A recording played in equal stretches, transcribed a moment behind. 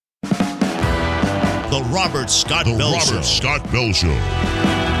The Robert Scott Bell Show.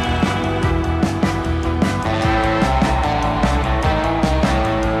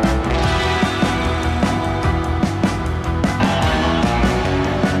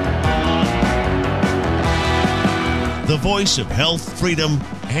 The voice of health, freedom,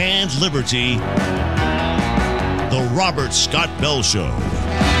 and liberty. The Robert Scott Bell Show.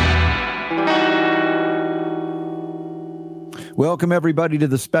 Welcome, everybody, to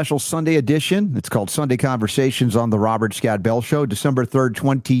the special Sunday edition. It's called Sunday Conversations on the Robert Scott Bell Show, December 3rd,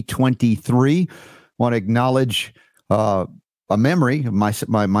 2023. I want to acknowledge a memory of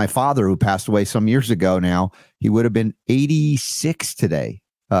my father, who passed away some years ago now. He would have been 86 today.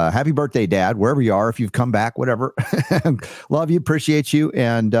 Happy birthday, Dad, wherever you are, if you've come back, whatever. Love you, appreciate you.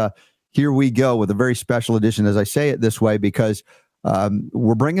 And here we go with a very special edition, as I say it this way, because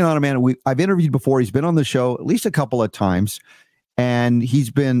we're bringing on a man I've interviewed before. He's been on the show at least a couple of times, and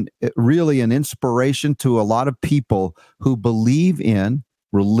he's been really an inspiration to a lot of people who believe in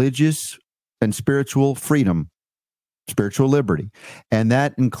religious and spiritual freedom, spiritual liberty. And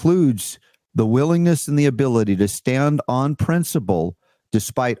that includes the willingness and the ability to stand on principle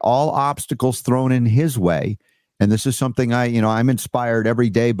despite all obstacles thrown in his way. And this is something I'm inspired every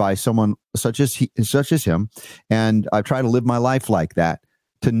day by someone such as him. And I try to live my life like that,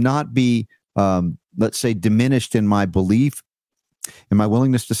 to not be, let's say, diminished in my belief and my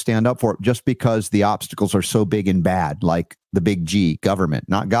willingness to stand up for it just because the obstacles are so big and bad, like the big G, government,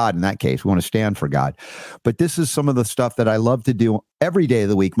 not God in that case. We want to stand for God. But this is some of the stuff that I love to do every day of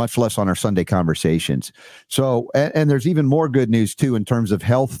the week, much less on our Sunday conversations. So, and there's even more good news too in terms of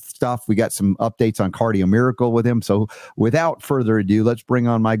health stuff. We got some updates on Cardio Miracle with him. So without further ado, let's bring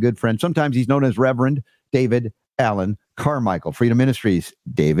on my good friend. Sometimes he's known as Reverend David Allen Carmichael, Freedom Ministries.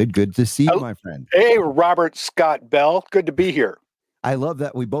 David, good to see you, my friend. Hey, Robert Scott Bell. Good to be here. I love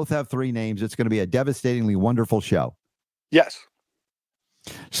that we both have three names. It's going to be a devastatingly wonderful show. Yes.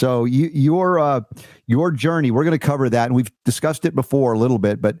 So your journey, we're going to cover that, and we've discussed it before a little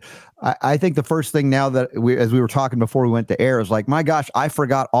bit, but I think the first thing now that as we were talking before we went to air, is like, my gosh, I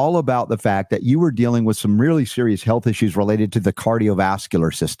forgot all about the fact that you were dealing with some really serious health issues related to the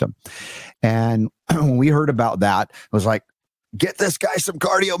cardiovascular system. And when we heard about that, it was like, get this guy some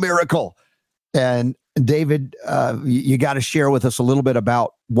Cardio Miracle. And David, you got to share with us a little bit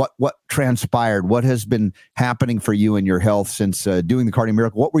about what transpired, what has been happening for you in your health since doing the Cardio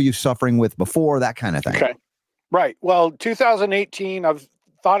Miracle. What were you suffering with before, that kind of thing? Okay. Right. Well, 2018, I've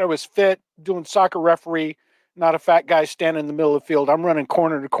thought I was fit, doing soccer referee, not a fat guy standing in the middle of the field. I'm running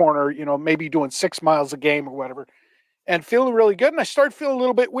corner to corner, maybe doing 6 miles a game or whatever, and feeling really good. And I started feeling a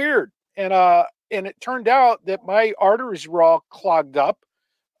little bit weird. And it turned out that my arteries were all clogged up.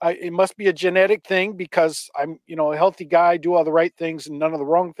 It must be a genetic thing because I'm, a healthy guy, do all the right things and none of the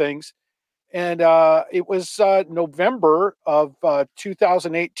wrong things. And it was November of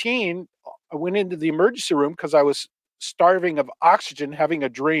 2018. I went into the emergency room because I was starving of oxygen, having a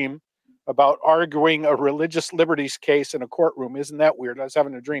dream about arguing a religious liberties case in a courtroom. Isn't that weird? I was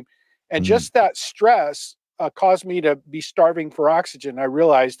having a dream. And just that stress caused me to be starving for oxygen. I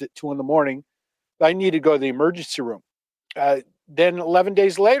realized at 2 a.m. that I needed to go to the emergency room. Then 11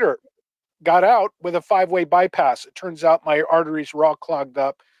 days later, got out with a 5-way bypass. It turns out my arteries were all clogged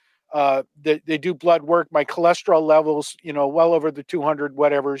up. They do blood work. My cholesterol levels, well over the 200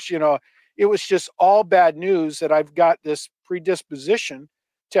 whatevers, it was just all bad news that I've got this predisposition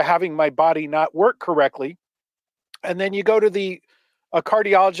to having my body not work correctly. And then you go to the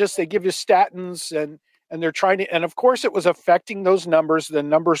cardiologist, they give you statins and they're trying to, and of course it was affecting those numbers. The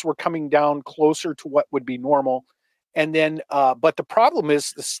numbers were coming down closer to what would be normal. And then, but the problem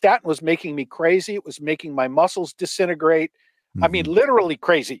is the statin was making me crazy. It was making my muscles disintegrate. I mean, literally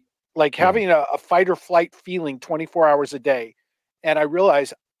crazy, like having a fight or flight feeling 24 hours a day. And I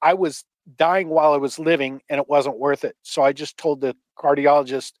realized I was dying while I was living and it wasn't worth it. So I just told the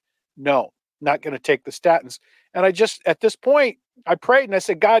cardiologist, no, not going to take the statins. And I just, at this point, I prayed and I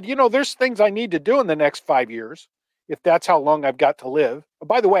said, God, there's things I need to do in the next 5 years, if that's how long I've got to live.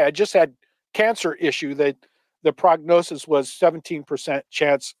 By the way, I just had cancer issue that the prognosis was 17%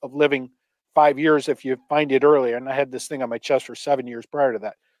 chance of living 5 years if you find it earlier. And I had this thing on my chest for 7 years prior to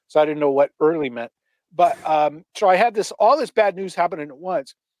that. So I didn't know what early meant. But so I had all this bad news happening at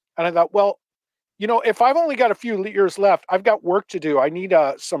once. And I thought, well, if I've only got a few years left, I've got work to do. I need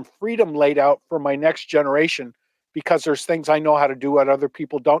some freedom laid out for my next generation because there's things I know how to do that other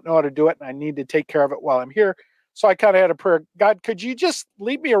people don't know how to do it. And I need to take care of it while I'm here. So I kind of had a prayer, God, could you just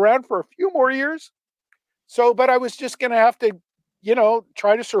leave me around for a few more years? So, but I was just going to have to,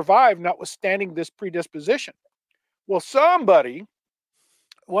 try to survive, notwithstanding this predisposition. Well, somebody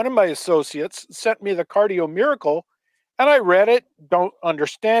one of my associates sent me the Cardio Miracle, and I read it, don't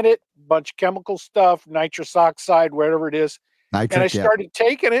understand it, bunch of chemical stuff, nitrous oxide, whatever it is. And I started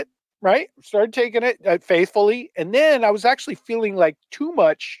taking it, right? Started taking it faithfully. And then I was actually feeling like too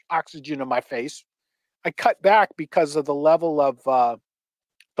much oxygen in my face. I cut back because of the level of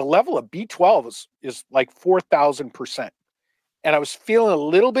B12 is like 4,000%. And I was feeling a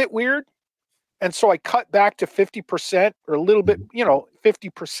little bit weird. And so I cut back to 50% or a little bit,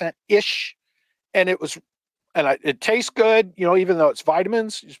 50% ish. And it tastes good, even though it's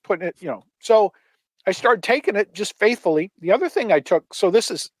vitamins, just putting it, so I started taking it just faithfully. The other thing I took, so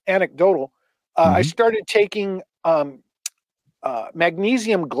this is anecdotal. I started taking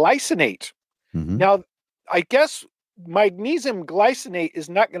magnesium glycinate. Now, I guess magnesium glycinate is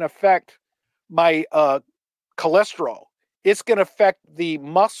not going to affect my cholesterol. It's going to affect the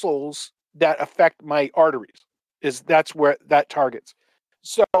muscles that affect my arteries. That's where that targets.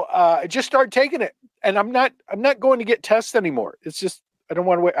 So I just started taking it, and I'm not going to get tests anymore. It's just I don't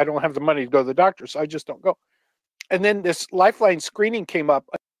want to wait. I don't have the money to go to the doctor, so I just don't go. And then this Lifeline screening came up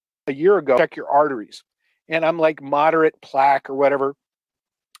a year ago. Check your arteries, and I'm like moderate plaque or whatever.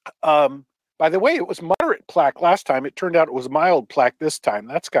 By the way, it was moderate plaque last time. It turned out it was mild plaque this time.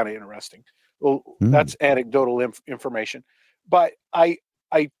 That's kind of interesting. Well, that's anecdotal information. But I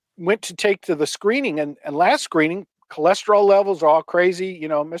went to take to the screening, and last screening, cholesterol levels are all crazy.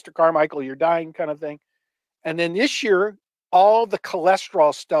 Mr. Carmichael, you're dying kind of thing. And then this year, all the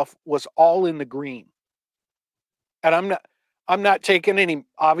cholesterol stuff was all in the green. And I'm not taking any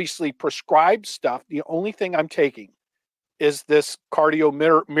obviously prescribed stuff. The only thing I'm taking is this Cardio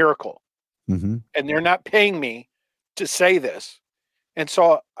Miracle. And they're not paying me to say this. And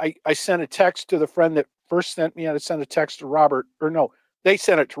so I sent a text to the friend that first sent me. I sent a text to Robert, or no, they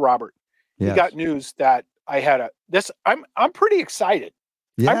sent it to Robert. Yes. He got news that I had I'm pretty excited.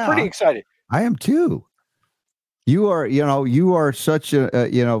 Yeah, I'm pretty excited. I am too. You are such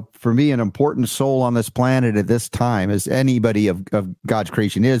a, for me, an important soul on this planet at this time, as anybody of God's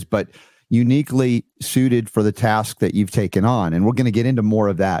creation is, but uniquely suited for the task that you've taken on. And we're going to get into more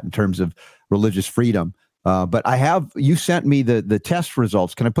of that in terms of religious freedom. But you sent me the test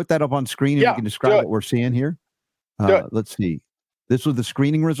results. Can I put that up on screen and you can describe what we're seeing here? Let's see. This was the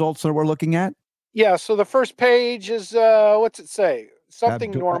screening results that we're looking at? Yeah. So the first page is, what's it say?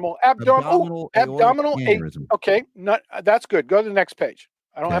 Something normal. Abdominal aneurysm. Okay. That's good. Go to the next page.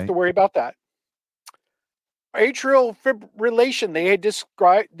 I don't have to worry about that. Atrial fibrillation. They had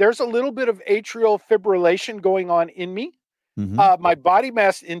described, there's a little bit of atrial fibrillation going on in me. My body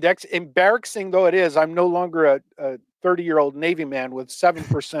mass index, embarrassing though it is, I'm no longer a 30-year-old Navy man with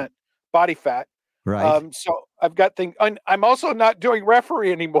 7% body fat. Right. So I've got things. I'm also not doing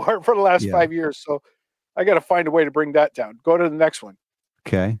referee anymore for the last 5 years. So I got to find a way to bring that down. Go to the next one.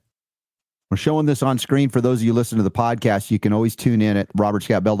 Okay. We're showing this on screen for those of you listening to the podcast. You can always tune in at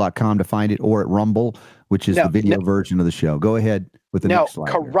robertscottbell.com to find it, or at Rumble, which is the video version of the show. Go ahead with the next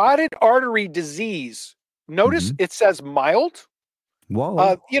slide. Carotid artery disease. Notice it says mild.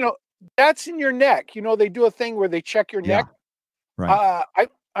 Whoa. That's in your neck. They do a thing where they check your neck. Right.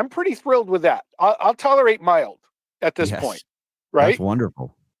 I'm pretty thrilled with that. I'll tolerate mild at this point. Right. That's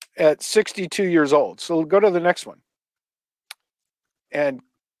wonderful. At 62 years old. So go to the next one. And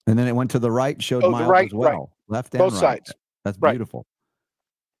then it went to the right, showed mild as well. Right. Left and both right. sides. That's beautiful.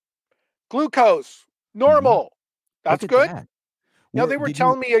 Glucose, normal. That's good. That. Now, they were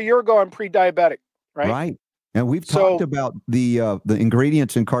telling me a year ago I'm pre-diabetic, right? Right. And we've talked about the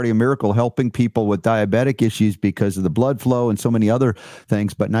ingredients in Cardio Miracle helping people with diabetic issues because of the blood flow and so many other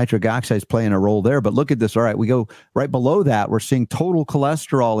things, but nitric oxide is playing a role there. But look at this. All right, we go right below that. We're seeing total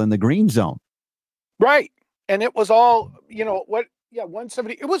cholesterol in the green zone. Right. And it was all,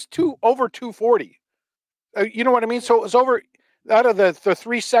 170. It was over 240. You know what I mean? So it was over, out of the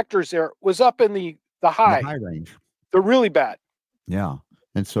three sectors there, was up in the high range. The really bad. Yeah.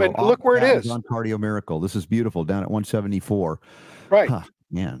 And so look where it is on Cardio Miracle. This is beautiful, down at 174. Right.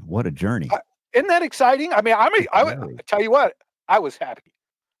 Man, what a journey. Isn't that exciting? I mean, I tell you what, I was happy.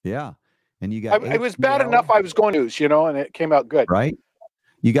 Yeah. And you got it was bad enough I was going to, and it came out good. Right.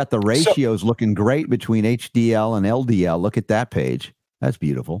 You got the ratios looking great between HDL and LDL. Look at that page. That's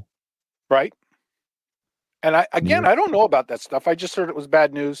beautiful. Right. And I don't know about that stuff. I just heard it was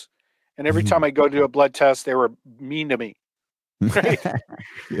bad news. And every time I go to a blood test, they were mean to me. Right.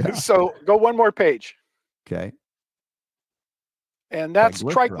 So go one more page. Okay. And that's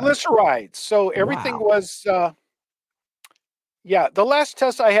triglycerides. So everything was, the last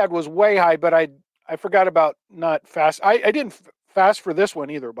test I had was way high, but I forgot about not fast. I didn't fast for this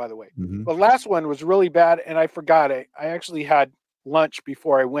one either, by the way. The last one was really bad, and I forgot it. I actually had lunch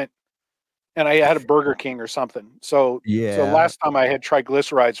before I went, and I had a Burger King or something. So last time I had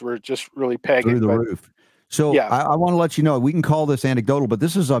triglycerides were just really pegging through the roof. So yeah. I want to let you know, we can call this anecdotal, but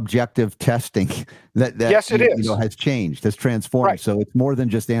this is objective testing that yes, it is. Has changed, has transformed. Right. So it's more than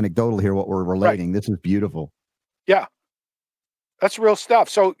just anecdotal here, what we're relating. Right. This is beautiful. Yeah. That's real stuff.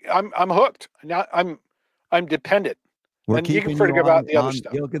 So I'm hooked. Now I'm dependent. And you can forget about the other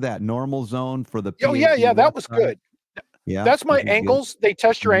stuff. You look at that normal zone for the Oh yeah, that was good. Yeah. That's my ankles. They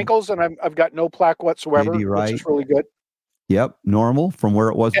test your ankles, and I've got no plaque whatsoever, which is really good. Yep, normal from where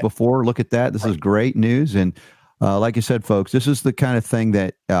it was before. Look at that. This is great news. And like I said, folks, this is the kind of thing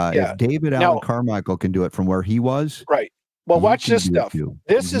that if David Allen Carmichael can do it from where he was. Right. Well, watch this stuff.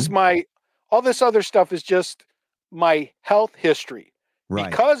 This is all this other stuff is just my health history. Right.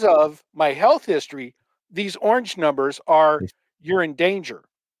 Because of my health history, these orange numbers are you're in danger.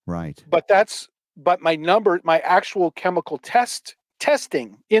 Right. But my actual chemical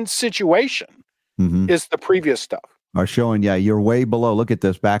testing in situation is the previous stuff. Are showing, you're way below. Look at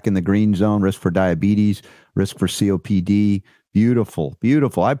this, back in the green zone, risk for diabetes, risk for COPD. Beautiful,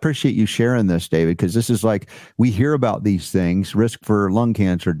 beautiful. I appreciate you sharing this, David, because this is like, we hear about these things, risk for lung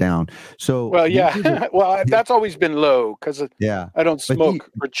cancer down. So, well, that's always been low because I don't smoke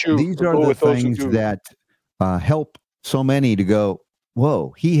or chew. These are the things that help so many to go,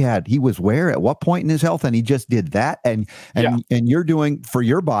 whoa, he was where at what point in his health, and he just did that, and you're doing for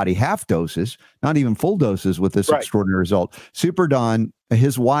your body half doses, not even full doses, with this extraordinary result. Super Don,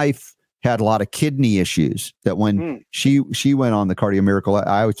 his wife had a lot of kidney issues that when she went on the Cardio Miracle,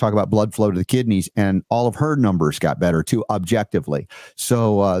 I always talk about blood flow to the kidneys, and all of her numbers got better too, objectively.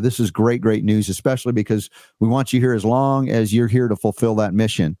 So this is great news, especially because we want you here as long as you're here to fulfill that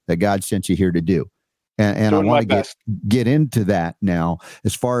mission that God sent you here to do. And I want to get into that now,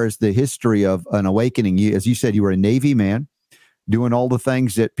 as far as the history of an awakening. As you said, you were a Navy man doing all the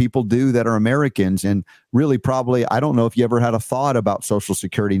things that people do that are Americans. And really, probably, I don't know if you ever had a thought about Social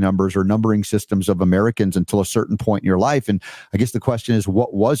Security numbers or numbering systems of Americans until a certain point in your life. And I guess the question is,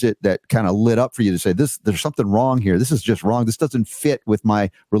 what was it that kind of lit up for you to say, there's something wrong here. This is just wrong. This doesn't fit with my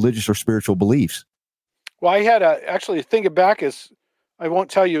religious or spiritual beliefs. Well, I had actually thinking back, I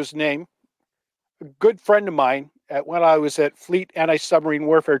won't tell you his name. A good friend of mine when I was at Fleet Anti-Submarine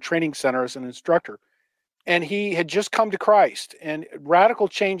Warfare Training Center as an instructor, and he had just come to Christ and radical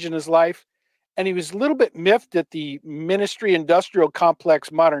change in his life. And he was a little bit miffed that the ministry industrial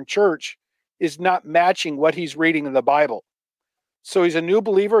complex modern church is not matching what he's reading in the Bible. So he's a new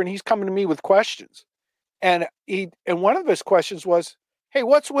believer, and he's coming to me with questions. And one of his questions was, hey,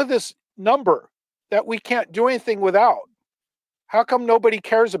 what's with this number that we can't do anything without? How come nobody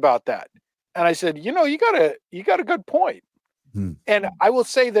cares about that? And I said, you got a good point. And I will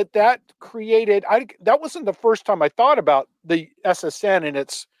say that created, that wasn't the first time I thought about the SSN and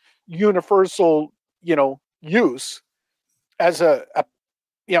its universal, use as I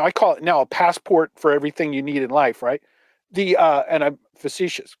call it now a passport for everything you need in life. Right. And I'm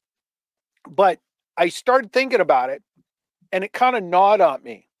facetious, but I started thinking about it, and it kind of gnawed at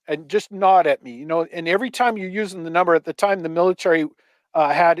me. And every time you're using the number, at the time, the military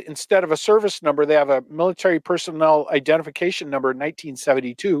had, instead of a service number, they have a military personnel identification number in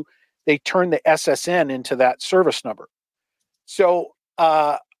 1972. They turned the SSN into that service number. So,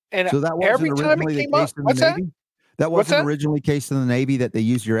 that wasn't every time it came up, what's that? That wasn't originally the case in the Navy, that they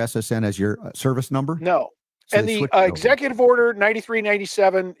used your SSN as your service number? No. So and the Executive Order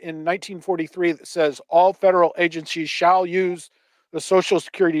 9397 in 1943 that says all federal agencies shall use the Social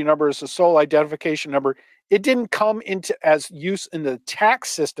Security number as the sole identification number. It didn't come into as use in the tax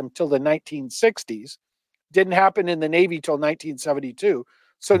system till the 1960s. Didn't happen in the Navy till 1972.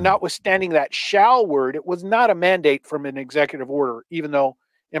 So notwithstanding that shall word, it was not a mandate from an executive order, even though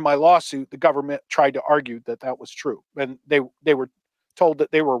in my lawsuit, the government tried to argue that was true. And they were told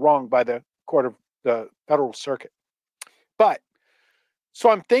that they were wrong by the court of the Federal Circuit. But so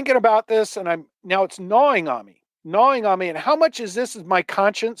I'm thinking about this, and now it's gnawing on me. And how much is this my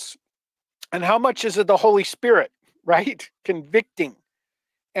conscience? And how much is it the Holy Spirit, right? Convicting.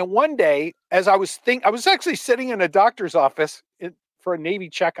 And one day, as I was actually sitting in a doctor's office for a Navy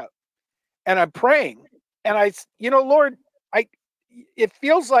checkup, and I'm praying, and Lord, it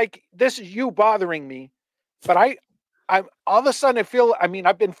feels like this is you bothering me, but I'm all of a sudden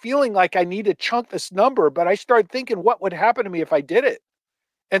I've been feeling like I need to chunk this number, but I started thinking what would happen to me if I did it.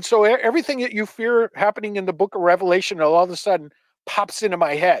 And so everything that you fear happening in the book of Revelation all of a sudden pops into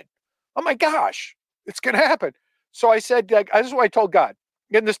my head. Oh my gosh, it's going to happen. So I said, this is what I told God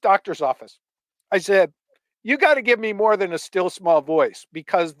in this doctor's office. I said, you got to give me more than a still small voice,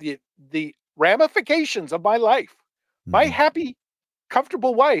 because the ramifications of my life, my happy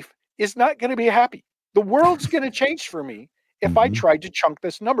comfortable wife is not going to be happy. The world's going to change for me if I tried to chunk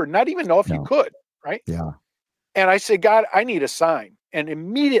this number, not even know if you could, right? Yeah. And I said, God, I need a sign. And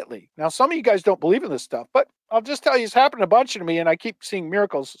immediately, now some of you guys don't believe in this stuff, but I'll just tell you, it's happened a bunch to me and I keep seeing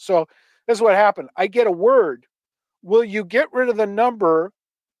miracles. So this is what happened. I get a word. Will you get rid of the number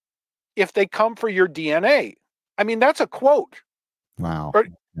if they come for your DNA? I mean, that's a quote. Wow. Or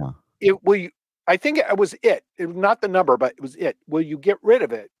Yeah. I think it was it. It was not the number, but it was it. Will you get rid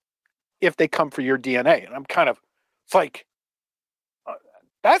of it if they come for your DNA? And I'm kind of, it's like,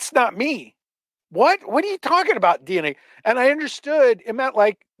 that's not me. What are you talking about, DNA? And I understood it meant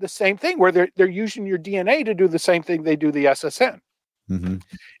like the same thing where they're using your DNA to do the same thing they do the SSN. Mm-hmm.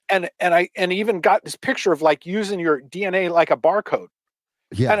 And I even got this picture of like using your DNA like a barcode.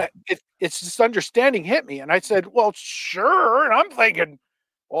 Yeah. And it's this understanding hit me. And I said, well, sure. And I'm thinking,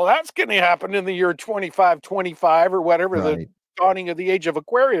 well, that's going to happen in the year 2525 or whatever, the dawning of the age of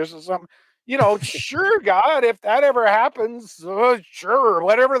Aquarius or something. You know, sure, God, if that ever happens, sure,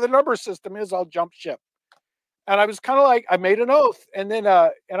 whatever the number system is, I'll jump ship. And I was kind of like, I made an oath. And then,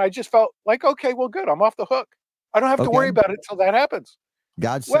 and I just felt like, okay, well, good. I'm off the hook. I don't have to worry about it till that happens.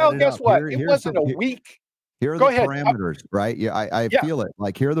 God set well, it guess up. what? It wasn't a week. Here are Go the ahead. parameters, right? Yeah, I feel it.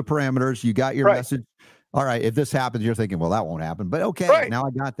 Like, here are the parameters. You got your message. All right. If this happens, you're thinking, well, that won't happen. But okay, now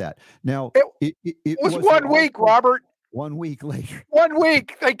I got that. Now, it was 1 week, Robert. 1 week later. 1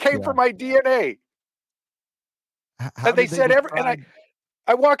 week. They came for my DNA. And they said and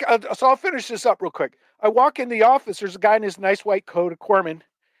I walk, so I'll finish this up real quick. I walk in the office. There's a guy in his nice white coat, a corpsman.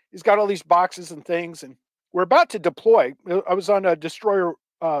 He's got all these boxes and things, and we're about to deploy. I was on a destroyer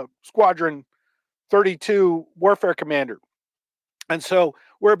squadron 32 warfare commander. And so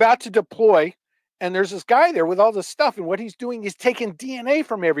we're about to deploy, and there's this guy there with all this stuff, and what he's doing is taking DNA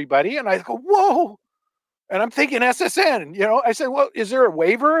from everybody. And I go, whoa. And I'm thinking SSN, and, I said, well, is there a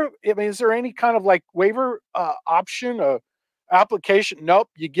waiver? I mean, is there any kind of like waiver option, application? Nope,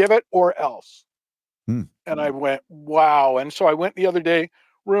 you give it or else. And I went, wow. And so I went the other day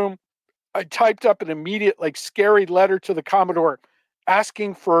room. I typed up an immediate, like, scary letter to the Commodore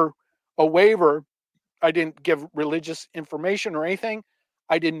asking for a waiver. I didn't give religious information or anything.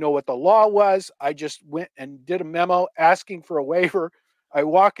 I didn't know what the law was. I just went and did a memo asking for a waiver. I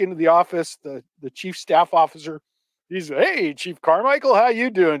walk into the office, the chief staff officer, he's, hey, Chief Carmichael, how you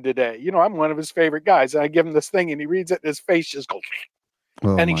doing today? I'm one of his favorite guys. And I give him this thing and he reads it and his face just goes,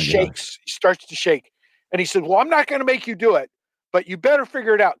 and he shakes. He starts to shake. And he said, well, I'm not going to make you do it, but you better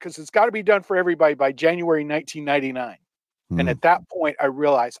figure it out because it's got to be done for everybody by January 1999. And at that point, I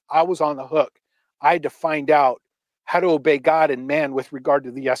realized I was on the hook. I had to find out how to obey God and man with regard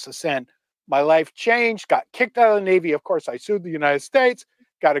to the SSN. My life changed, got kicked out of the Navy. Of course, I sued the United States,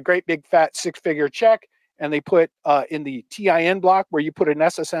 got a great big fat 6-figure check, and they put in the TIN block where you put an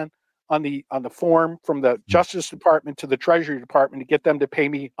SSN on the form from the Justice Department to the Treasury Department to get them to pay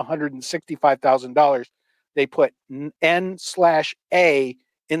me $165,000. They put N/A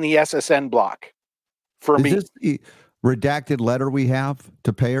in the SSN block for me. Is this the redacted letter we have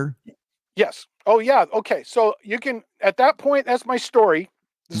to pay her? Yes. Oh, yeah. Okay. So you can, at that point, that's my story.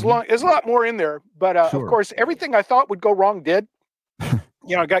 There's a lot more in there, but of course, everything I thought would go wrong did.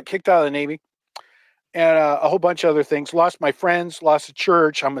 I got kicked out of the Navy and a whole bunch of other things. Lost my friends, lost the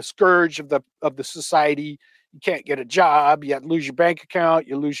church. I'm a scourge of the society. You can't get a job. You have to lose your bank account.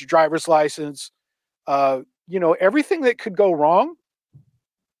 You lose your driver's license. Everything that could go wrong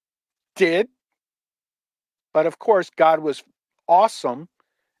did. But of course, God was awesome.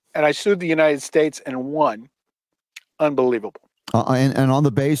 And I sued the United States and won. Unbelievable. And on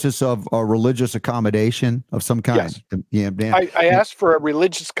the basis of a religious accommodation of some kind. Yes. I asked for a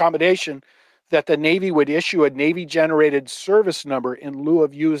religious accommodation that the Navy would issue a Navy-generated service number in lieu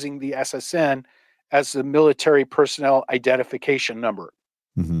of using the SSN as the military personnel identification number.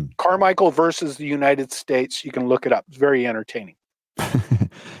 Carmichael versus the United States. You can look it up. It's very entertaining.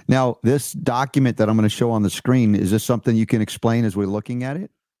 Now, this document that I'm going to show on the screen, is this something you can explain as we're looking at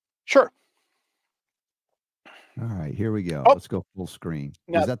it? Sure. All right, here we go. Let's go full screen.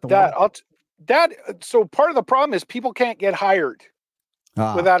 Now, is that the one? So part of the problem is people can't get hired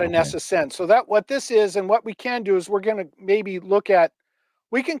without an SSN. So what this is and what we can do is we're going to maybe look at,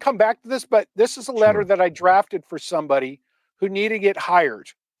 we can come back to this, but this is a letter that I drafted for somebody who needed to get hired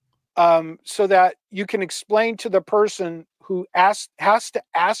so that you can explain to the person who has to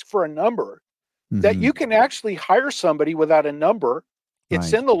ask for a number that you can actually hire somebody without a number.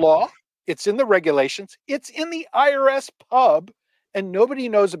 It's in the law. It's in the regulations. It's in the IRS pub, and nobody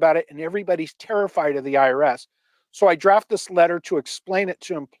knows about it, and everybody's terrified of the IRS. So I draft this letter to explain it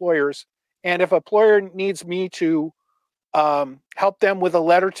to employers, and if an employer needs me to help them with a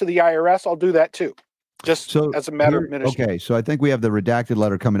letter to the IRS, I'll do that too. Just as a matter of ministry. Okay, so I think we have the redacted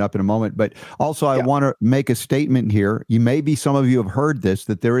letter coming up in a moment, but also I want to make a statement here. Some of you have heard this,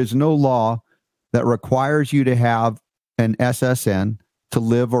 that there is no law that requires you to have an SSN to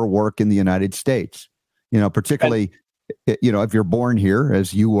live or work in the United States. Particularly, if you're born here,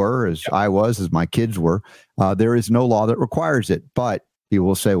 as you were, as I was, as my kids were, there is no law that requires it. But you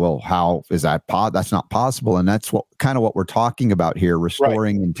will say, well, how is that? That's not possible. And that's what we're talking about here,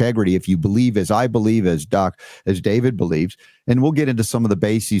 restoring integrity. If you believe, as I believe, as David believes, and we'll get into some of the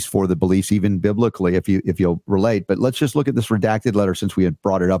bases for the beliefs, even biblically, if you'll relate. But let's just look at this redacted letter since we had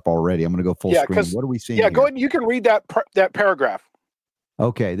brought it up already. I'm going to go full screen. What are we seeing? Yeah, go ahead. You can read that paragraph.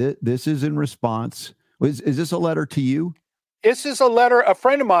 Okay, this is in response. Is this a letter to you? This is a letter. A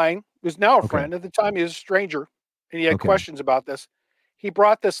friend of mine, who's now a friend, at the time he was a stranger, and he had questions about this. He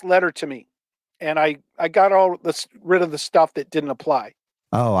brought this letter to me, and I got rid of the stuff that didn't apply.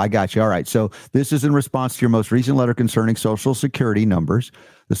 Oh, I got you. All right. So this is in response to your most recent letter concerning Social Security numbers.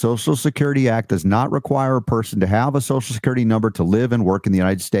 The Social Security Act does not require a person to have a Social Security number to live and work in the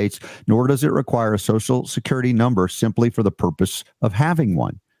United States, nor does it require a Social Security number simply for the purpose of having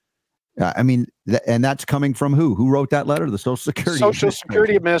one. And that's coming from who? Who wrote that letter? The Social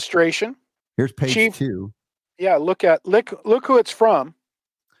Security Administration. Here's page 2. Yeah, look who it's from.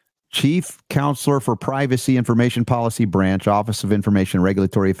 Chief Counselor for Privacy Information Policy Branch, Office of Information and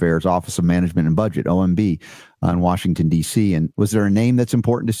Regulatory Affairs, Office of Management and Budget, OMB, in Washington, D.C. And was there a name that's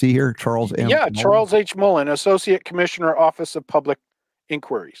important to see here? Charles M. Yeah, Charles H. Mullen, Associate Commissioner, Office of Public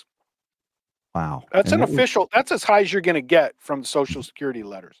Inquiries. Wow. That's that's as high as you're going to get from the Social Security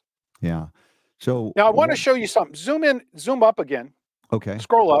letters. Yeah. So now I want to show you something. Zoom up again. Okay.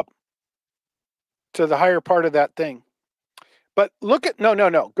 Scroll up to the higher part of that thing. But look at, no.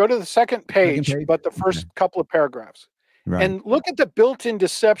 Go to the second page, but the first couple of paragraphs. Right. And look at the built-in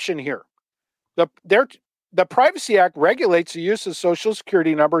deception here. The Privacy Act regulates the use of Social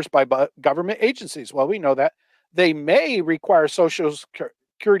Security numbers by government agencies. Well, we know that. They may require Social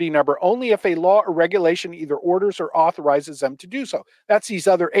Security number only if a law or regulation either orders or authorizes them to do so. That's these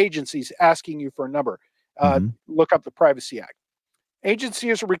other agencies asking you for a number. Look up the Privacy Act.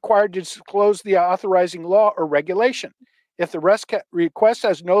 Agencies are required to disclose the authorizing law or regulation. If the request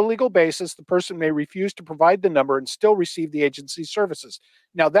has no legal basis, the person may refuse to provide the number and still receive the agency's services.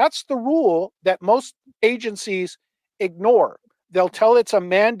 Now, that's the rule that most agencies ignore. They'll tell it's a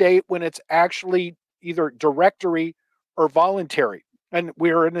mandate when it's actually either directory or voluntary. And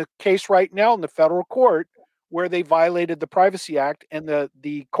we're in a case right now in the federal court where they violated the Privacy Act, and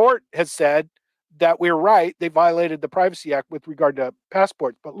the court has said that we're right. They violated the Privacy Act with regard to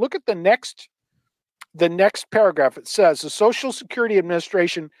passports. But look at the next paragraph. It says the Social Security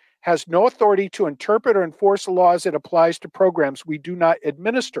Administration has no authority to interpret or enforce the law as it applies to programs we do not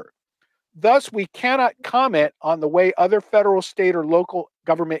administer. Thus, we cannot comment on the way other federal, state, or local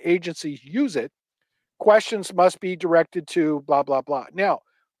government agencies use it. Questions must be directed to blah, blah, blah. Now,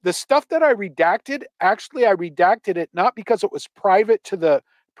 the stuff that I redacted, actually, I redacted it not because it was private to the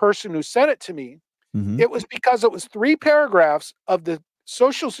person who sent it to me. It was because it was 3 paragraphs of the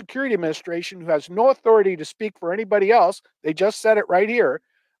Social Security Administration, who has no authority to speak for anybody else. They just said it right here.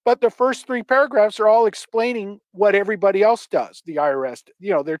 But the first 3 paragraphs are all explaining what everybody else does. The IRS,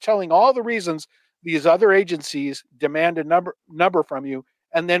 they're telling all the reasons these other agencies demand a number from you.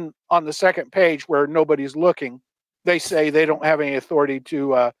 And then on the second page, where nobody's looking, they say they don't have any authority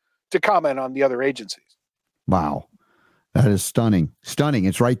to comment on the other agencies. Wow. That is stunning. Stunning.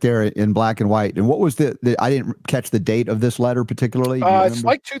 It's right there in black and white. And what was I didn't catch the date of this letter particularly. It's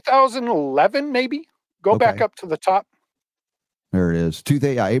like 2011, maybe. Go back up to the top. There it is.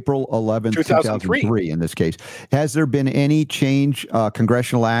 April 11th, 2003 in this case. Has there been any change,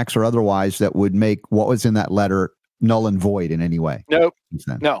 congressional acts or otherwise, that would make what was in that letter null and void in any way? Nope.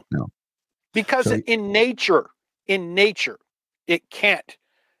 No. Because in nature, it can't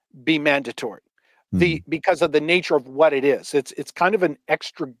be mandatory. Because of the nature of what it is. It's kind of an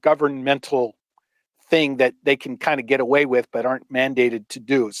extra governmental thing that they can kind of get away with, but aren't mandated to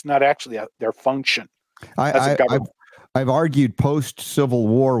do. It's not actually their function as a government. I've argued post-Civil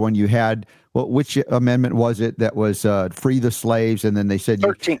War when you had, which amendment was it that was free the slaves, and then they said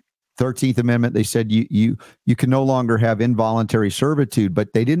 13th Amendment. They said you can no longer have involuntary servitude,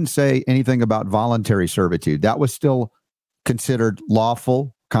 but they didn't say anything about voluntary servitude. That was still considered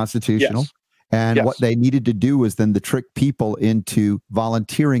lawful, constitutional. Yes. And what they needed to do was then to trick people into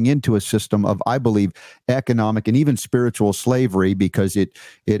volunteering into a system of, I believe, economic and even spiritual slavery, because it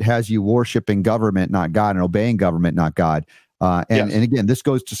has you worshiping government, not God, and obeying government, not God. And again, this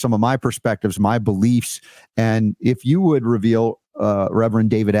goes to some of my perspectives, my beliefs. And if you would reveal, Reverend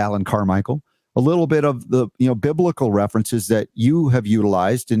David Allen Carmichael, a little bit of the biblical references that you have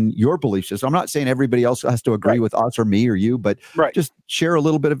utilized in your belief system. I'm not saying everybody else has to agree with us or me or you, but just share a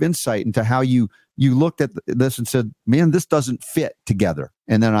little bit of insight into how you looked at this and said, man, this doesn't fit together.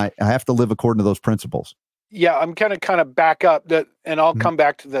 And then I have to live according to those principles. Yeah, I'm kind of back up that, and I'll come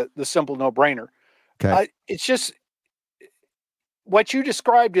back to the simple no-brainer. Okay. It's just what you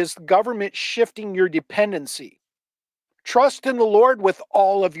described is government shifting your dependency. Trust in the Lord with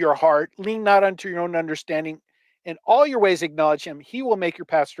all of your heart. Lean not unto your own understanding. In all your ways acknowledge him. He will make your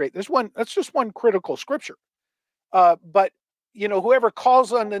path straight. That's just one critical scripture. But whoever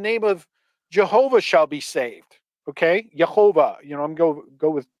calls on the name of Jehovah shall be saved. Okay? Jehovah. I'm go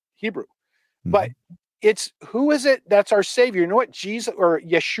with Hebrew. But it's, who is it that's our savior? You know what Jesus or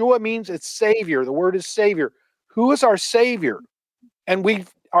Yeshua means? It's savior. The word is savior. Who is our savior? And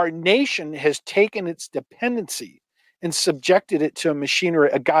our nation has taken its dependency and subjected it to a machinery,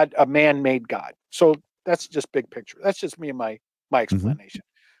 a man-made God. So that's just big picture. That's just me and my explanation.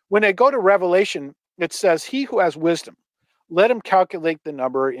 When I go to Revelation, it says, he who has wisdom, let him calculate the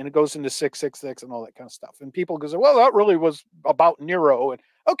number, and it goes into 666 and all that kind of stuff. And people go, well, that really was about Nero. And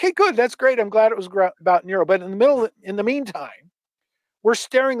okay, good. That's great. I'm glad it was about Nero. But in the meantime, we're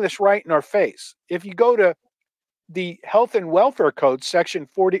staring this right in our face. If you go to the Health and Welfare Code, section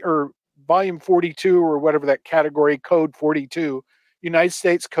 40 or volume 42 or whatever that category, code 42, United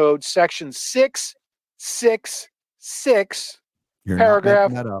States Code, section 666,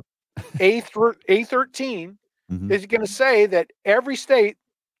 paragraph A13, is going to say that every state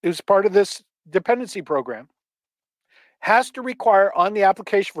who's part of this dependency program has to require on the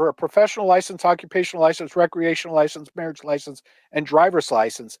application for a professional license, occupational license, recreational license, marriage license, and driver's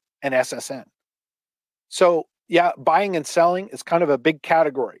license, an SSN. So yeah, buying and selling is kind of a big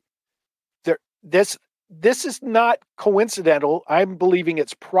category. This is not coincidental. I'm believing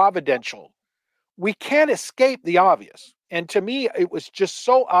it's providential. We can't escape the obvious. And to me, it was just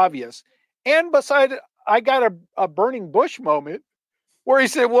so obvious. And beside it, I got a burning bush moment where he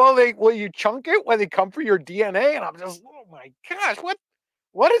said, well, will you chunk it when they come for your DNA? And I'm just, oh my gosh,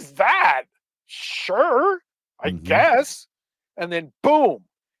 what is that? Sure, I guess. And then boom.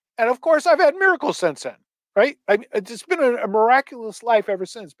 And of course, I've had miracles since then. Right? It's been a miraculous life ever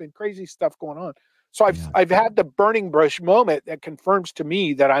since. Been crazy stuff going on. So I've had the burning bush moment that confirms to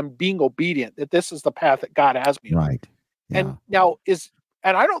me that I'm being obedient, that this is the path that God has me on. Right. Yeah. And now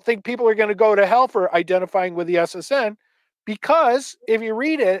and I don't think people are going to go to hell for identifying with the SSN, because if you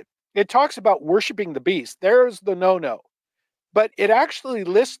read it, it talks about worshiping the beast. There's the no. But it actually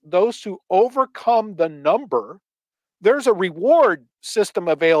lists those who overcome the number. There's a reward system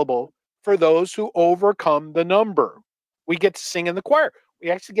available for those who overcome the number. We get to sing in the choir. We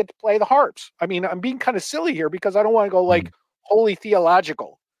actually get to play the harps. I mean, I'm being kind of silly here because I don't want to go like holy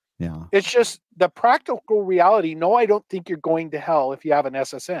theological. Yeah. It's just the practical reality. No, I don't think you're going to hell if you have an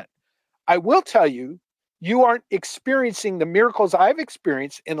SSN. I will tell you, you aren't experiencing the miracles I've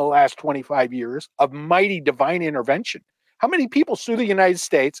experienced in the last 25 years of mighty divine intervention. How many people sue the United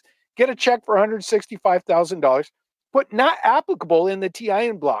States, get a check for $165,000, but not applicable in the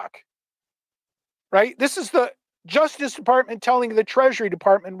TIN block? Right? This is the Justice Department telling the Treasury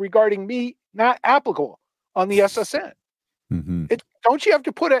Department regarding me not applicable on the SSN. Don't you have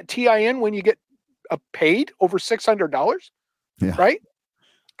to put a TIN when you get paid over $600? Yeah. Right?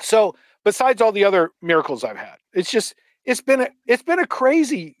 So besides all the other miracles I've had, it's been a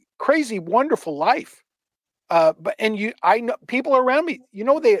crazy, wonderful life. I know people around me,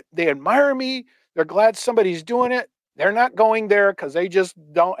 they admire me. They're glad somebody's doing it. They're not going there because they just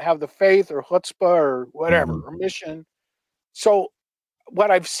don't have the faith or chutzpah or whatever, or mission. So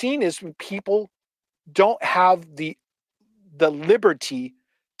what I've seen is when people don't have the liberty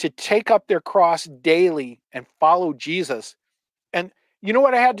to take up their cross daily and follow Jesus. And you know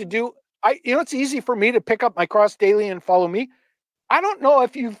what I had to do? It's easy for me to pick up my cross daily and follow me. I don't know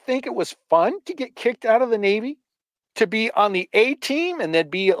if you think it was fun to get kicked out of the Navy, to be on the A team and then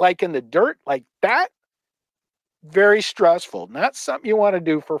be like in the dirt like that. Very stressful, not something you want to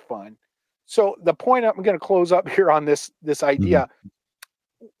do for fun. So the point I'm going to close up here on this idea,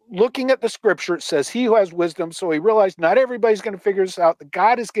 looking at the scripture, it says, he who has wisdom. So he realized not everybody's going to figure this out. That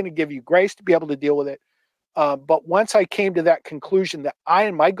God is going to give you grace to be able to deal with it. But once I came to that conclusion that I,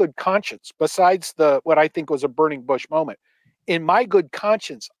 in my good conscience, besides what I think was a burning bush moment, in my good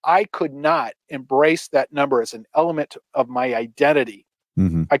conscience, I could not embrace that number as an element of my identity.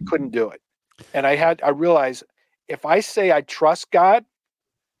 I couldn't do it. And I realized, if I say I trust God,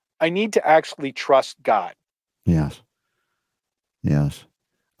 I need to actually trust God. Yes. Yes.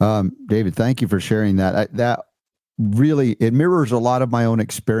 David, thank you for sharing that. That really, it mirrors a lot of my own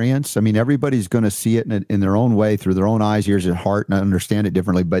experience. I mean, everybody's going to see it in their own way, through their own eyes, ears, and heart, and understand it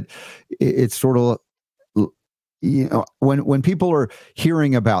differently. But it's sort of, when people are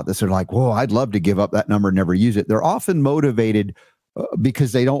hearing about this, they're like, whoa, I'd love to give up that number and never use it. They're often motivated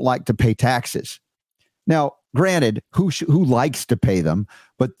because they don't like to pay taxes. Now, granted, who likes to pay them?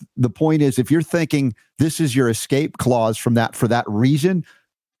 But the point is, if you're thinking this is your escape clause from that for that reason,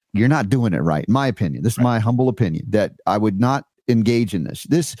 you're not doing it right. In my opinion, this is my humble opinion, that I would not engage in this.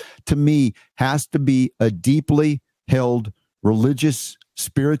 This, to me, has to be a deeply held religious,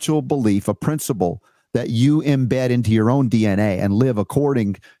 spiritual belief, a principle that you embed into your own DNA and live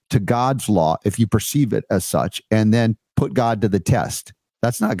according to God's law, if you perceive it as such, and then put God to the test.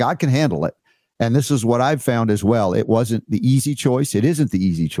 That's not, God can handle it. And this is what I've found as well. It wasn't the easy choice. It isn't the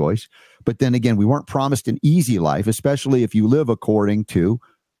easy choice. But then again, we weren't promised an easy life, especially if you live according to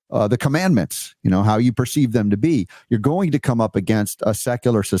the commandments, how you perceive them to be. You're going to come up against a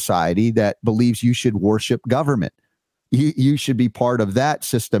secular society that believes you should worship government. You should be part of that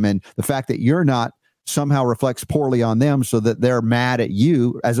system. And the fact that you're not somehow reflects poorly on them, so that they're mad at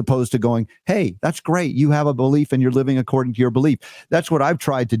you, as opposed to going, hey, that's great. You have a belief and you're living according to your belief. That's what I've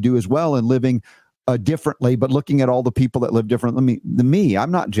tried to do as well, in living differently, but looking at all the people that live differently than me.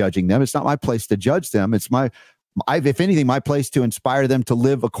 I'm not judging them. It's not my place to judge them. It's if anything, my place to inspire them to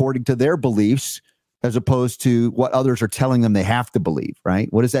live according to their beliefs, as opposed to what others are telling them they have to believe, right?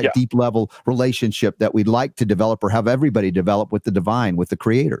 What is that deep level relationship that we'd like to develop, or have everybody develop, with the divine, with the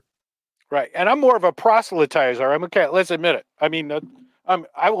creator? Right. And I'm more of a proselytizer. Okay, let's admit it. I mean,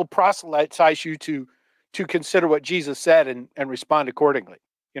 I will proselytize you to consider what Jesus said and respond accordingly.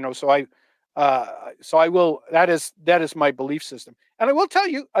 So I will. That is my belief system. And I will tell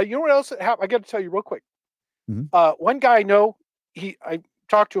you, you know what else happened? I got to tell you real quick. Mm-hmm. One guy I know, I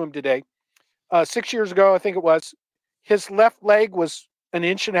talked to him today. 6 years ago, I think it was, his left leg was an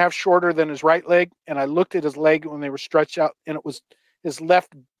inch and a half shorter than his right leg. And I looked at his leg when they were stretched out, and it was, his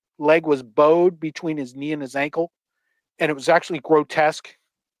left leg was bowed between his knee and his ankle. And it was actually grotesque.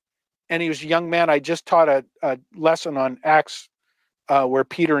 And he was a young man. I just taught a lesson on Acts where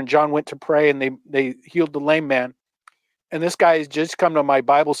Peter and John went to pray, and they healed the lame man. And this guy has just come to my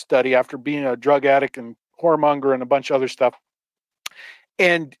Bible study after being a drug addict and whoremonger and a bunch of other stuff.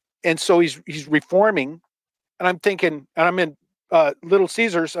 And so he's reforming, and I'm thinking, and I'm in Little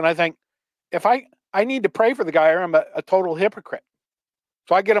Caesars, and I think, if I need to pray for the guy, or I'm a total hypocrite.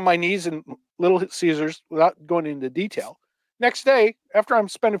 So I get on my knees in Little Caesars without going into detail. Next day, after I'm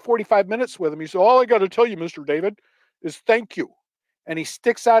spending 45 minutes with him, he said, all I got to tell you, Mr. David, is thank you. And he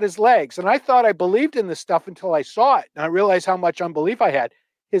sticks out his legs. And I thought I believed in this stuff until I saw it. And I realized how much unbelief I had.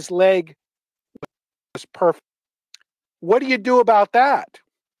 His leg was perfect. What do you do about that?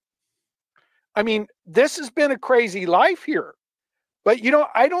 I mean, this has been a crazy life here. But you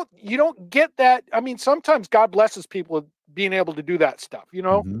don't get that. I mean, sometimes God blesses people with being able to do that stuff,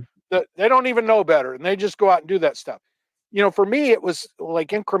 that they don't even know better, and they just go out and do that stuff. For me, it was like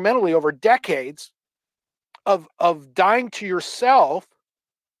incrementally over decades of dying to yourself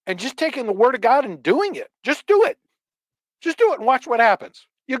and just taking the word of God and doing it. Just do it. Just do it and watch what happens.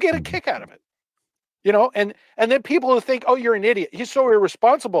 You'll get a kick out of it. And then people who think, oh, you're an idiot. He's so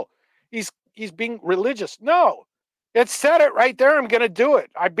irresponsible. He's being religious. No. It said it right there. I'm going to do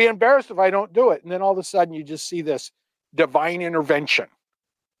it. I'd be embarrassed if I don't do it. And then all of a sudden you just see this divine intervention.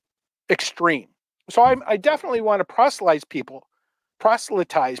 Extreme. So I definitely want to proselytize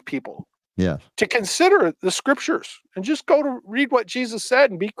people. Yeah. To consider the scriptures and just go to read what Jesus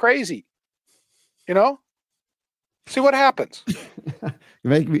said and be crazy. See what happens.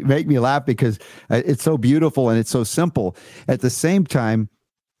 make me laugh, because it's so beautiful and it's so simple. At the same time,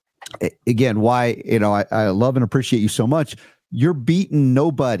 again, why, I love and appreciate you so much. You're beating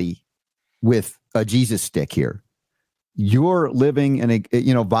nobody with a Jesus stick here. You're living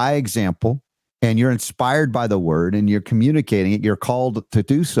by example, and you're inspired by the word, and you're communicating it. You're called to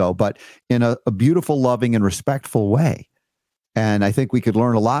do so, but in a beautiful, loving, and respectful way. And I think we could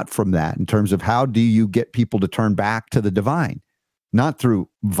learn a lot from that in terms of how do you get people to turn back to the divine, not through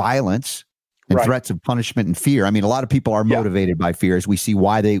violence and threats of punishment and fear. I mean, a lot of people are motivated by fear, as we see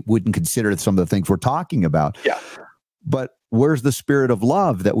why they wouldn't consider some of the things we're talking about. Yeah. But where's the spirit of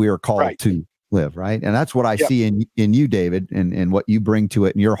love that we are called to live, right? And that's what I see in you, David, and what you bring to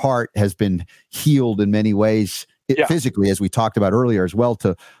it. And your heart has been healed in many ways, physically, as we talked about earlier as well,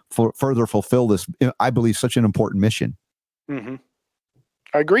 to further fulfill this, I believe, such an important mission. Mm-hmm.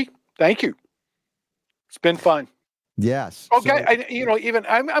 I agree. Thank you. It's been fun. Yes. Okay. So, I'm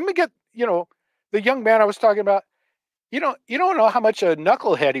going to get, the young man I was talking about, you don't know how much a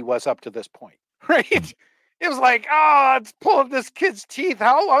knucklehead he was up to this point, right? It was like, oh, it's pulling this kid's teeth.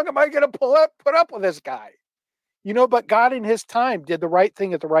 How long am I going to put up with this guy? But God in his time did the right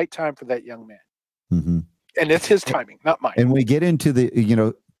thing at the right time for that young man. Mm-hmm. And it's his timing, not mine. And we get into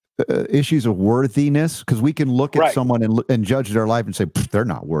the, issues of worthiness, because we can look at someone and judge their life and say, they're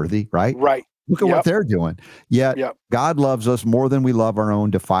not worthy, right? Right. Look at what they're doing. Yet God loves us more than we love our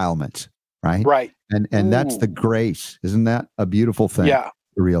own defilements, right? Right. And that's the grace. Isn't that a beautiful thing to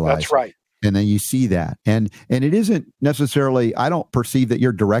realize? That's right. And then you see that. And it isn't necessarily, I don't perceive that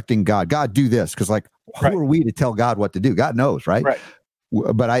you're directing God. God, do this. Because who are we to tell God what to do? God knows, right? Right.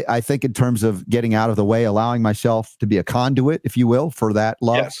 But I think in terms of getting out of the way, allowing myself to be a conduit, if you will, for that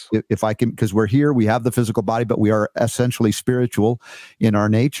love, if I can, because we're here, we have the physical body, but we are essentially spiritual in our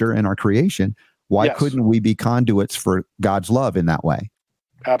nature and our creation. Why couldn't we be conduits for God's love in that way?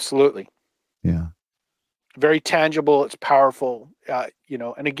 Absolutely. Yeah. Very tangible. It's powerful.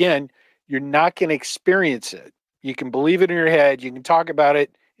 And again, you're not going to experience it. You can believe it in your head. You can talk about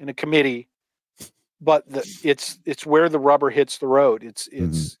it in a committee. But it's where the rubber hits the road.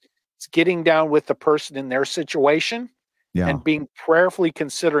 It's getting down with the person in their situation and being prayerfully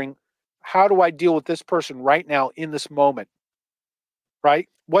considering, how do I deal with this person right now in this moment? Right?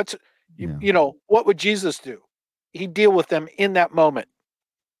 What would Jesus do? He'd deal with them in that moment.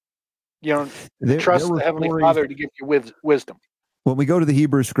 Trust the Heavenly Father to give you wisdom. When we go to the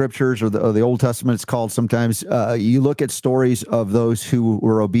Hebrew scriptures or the Old Testament, it's called sometimes, you look at stories of those who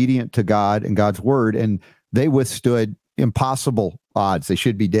were obedient to God and God's word, and they withstood impossible odds. They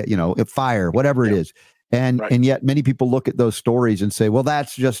should be dead, fire, whatever it is. And yet many people look at those stories and say, well,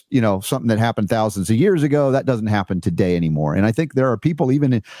 that's just, something that happened thousands of years ago. That doesn't happen today anymore. And I think there are people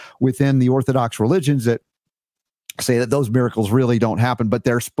even within the Orthodox religions that say that those miracles really don't happen, but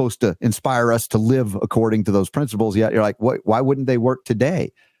they're supposed to inspire us to live according to those principles. Yet you're like, why wouldn't they work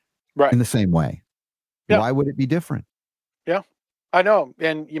today in the same way? Yeah. Why would it be different? Yeah, I know.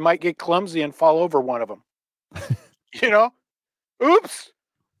 And you might get clumsy and fall over one of them. Oops,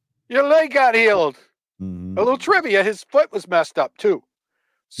 your leg got healed. Mm-hmm. A little trivia, his foot was messed up too.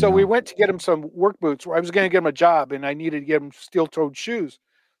 So we went to get him some work boots. Where I was going to get him a job and I needed to get him steel-toed shoes.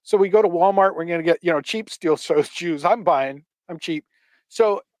 So we go to Walmart. We're going to get, cheap steel-toed shoes. I'm cheap.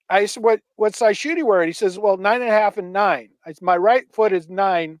 So I said, what size shoe do you wear? And he says, well, 9.5 and 9. My right foot is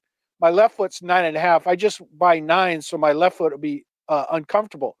 9. My left foot's 9.5. I just buy 9, so my left foot will be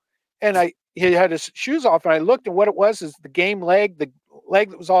uncomfortable. And he had his shoes off, and I looked, and what it was is the leg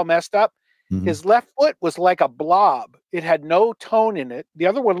that was all messed up. Mm-hmm. His left foot was like a blob. It had no tone in it. The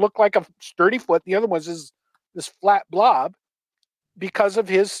other one looked like a sturdy foot. The other one's this flat blob, because of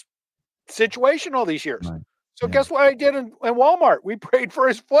his situation all these years. Right. So guess what I did in Walmart? We prayed for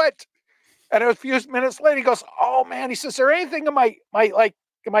his foot. And a few minutes later, he goes, oh man, he says, is there anything in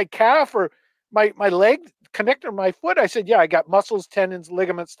my calf or my leg connected to my foot? I said, yeah, I got muscles, tendons,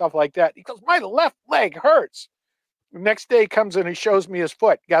 ligaments, stuff like that. He goes, my left leg hurts. The next day he comes in and shows me his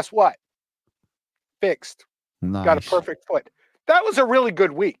foot. Guess what? Fixed. Nice. Got a perfect foot. That was a really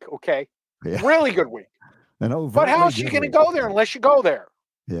good week. Okay. Yeah. Really good week. But how is she going to go there unless you go there?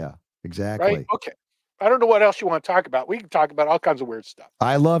 Yeah, exactly. Right? Okay. I don't know what else you want to talk about. We can talk about all kinds of weird stuff.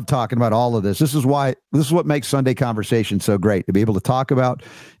 I love talking about all of this. This is what makes Sunday Conversation so great, to be able to talk about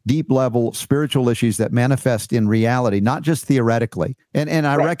deep level spiritual issues that manifest in reality, not just theoretically. And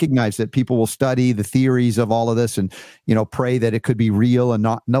I recognize that people will study the theories of all of this and, pray that it could be real and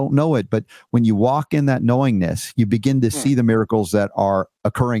not know it. But when you walk in that knowingness, you begin to see the miracles that are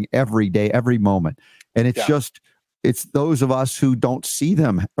occurring every day, every moment. And it's those of us who don't see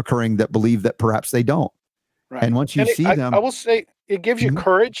them occurring that believe that perhaps they don't. Right. And once you see them, I will say it gives you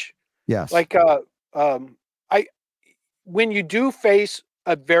courage. Yes. Like, when you do face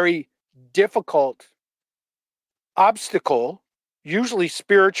a very difficult obstacle, usually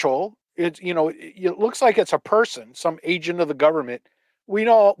spiritual, it looks like it's a person, some agent of the government. We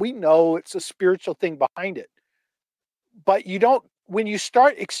know it's a spiritual thing behind it, but when you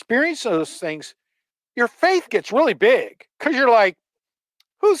start experiencing those things, your faith gets really big, because you're like,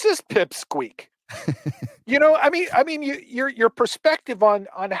 who's this pipsqueak? Your perspective on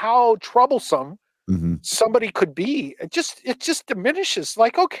how troublesome somebody could be, it just diminishes.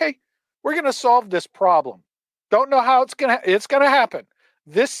 Like, okay, we're going to solve this problem. Don't know how it's going to happen.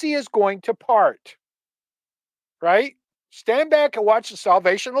 This sea is going to part, right? Stand back and watch the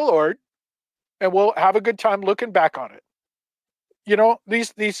salvation of the Lord, and we'll have a good time looking back on it.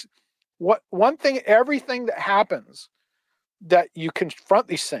 One thing, everything that happens, that you confront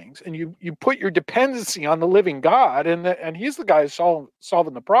these things and you put your dependency on the living God, and he's the guy who's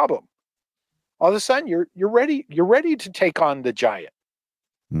solving the problem. all of a sudden you're ready to take on the giant.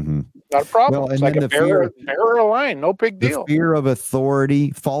 Mm-hmm. Not a problem. Well, it's and like then a bear or a lion, no big the deal. fear of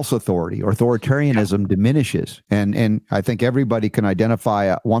authority, false authority, authoritarianism diminishes. And I think everybody can identify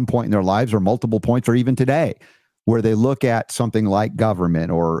at one point in their lives or multiple points or even today where they look at something like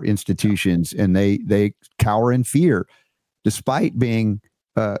government or institutions and they cower in fear, despite being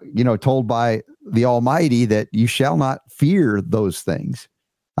told by the Almighty that you shall not fear those things.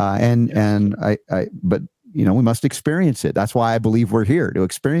 But we must experience it. That's why I believe we're here to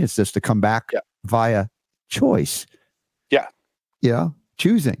experience this, to come back via choice. Yeah.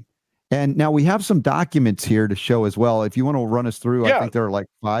 Choosing. And now we have some documents here to show as well. If you want to run us through, I think there are like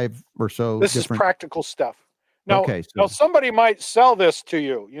 5 or so. This is practical stuff. Now, okay, now somebody might sell this to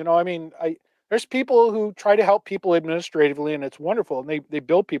you. There's people who try to help people administratively, and it's wonderful, and they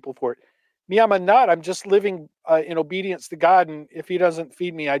build people for it. Me, I'm a nut. I'm just living in obedience to God, and if He doesn't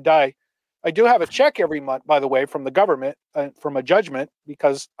feed me, I die. I do have a check every month, by the way, from the government, from a judgment,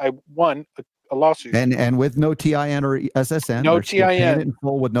 because I won a lawsuit. And with no TIN or SSN. No TIN. In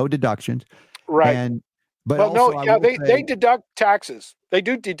full with no deductions. Right. They deduct taxes. They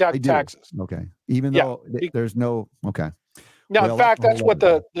do deduct taxes. Okay. Even though there's no, okay. Now, in fact, that's what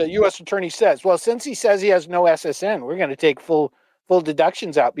the U.S. attorney says. Well, since he says he has no SSN, we're going to take full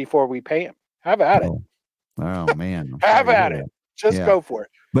deductions out before we pay him. Have at it. Oh man. Have at it. Just go for it.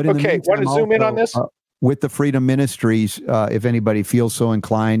 But okay, want to zoom in on this? With the Freedom Ministries, if anybody feels so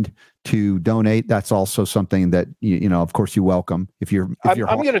inclined to donate, that's also something that of course, you welcome. I'm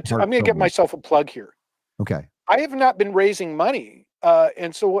going to give myself a plug here. Okay. I have not been raising money,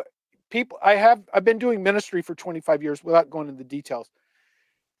 and so I've been doing ministry for 25 years without going into the details,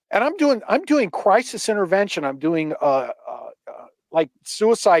 and I'm doing crisis intervention. I'm doing like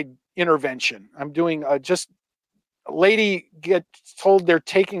suicide intervention. I'm doing just a lady gets told they're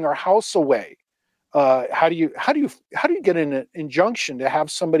taking her house away. How do you get an injunction to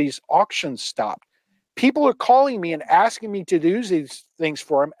have somebody's auction stopped? People are calling me and asking me to do these things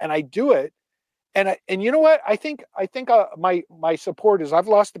for them, and I do it. And you know what? I think my supporters, I've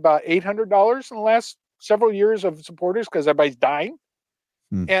lost about $800 in the last several years of supporters because everybody's dying.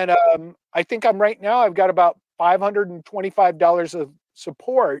 And I think right now I've got about $525 of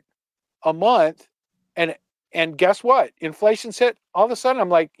support a month. And guess what? Inflation's hit. All of a sudden I'm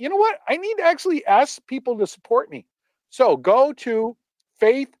like, you know what? I need to actually ask people to support me. So go to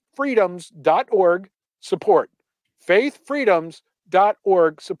faithfreedoms.org support.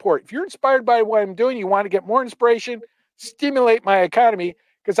 Faithfreedoms.org support. If you're inspired by what I'm doing, you want to get more inspiration, stimulate my economy,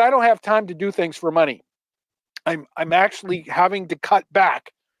 because I don't have time to do things for money. I'm actually having to cut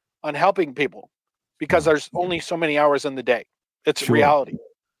back on helping people because there's only so many hours in the day. It's a reality.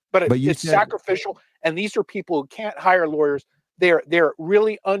 But it's sacrificial, and these are people who can't hire lawyers. They're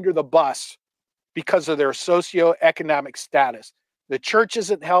really under the bus because of their socioeconomic status. The church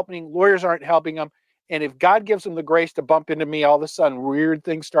isn't helping, lawyers aren't helping them. And if God gives them the grace to bump into me, all of a sudden weird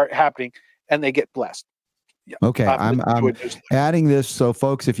things start happening and they get blessed. Yeah. Okay, I'm adding this. So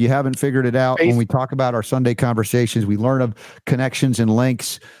folks, if you haven't figured it out, when we talk about our Sunday conversations, we learn of connections and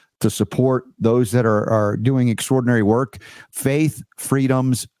links to support those that are doing extraordinary work.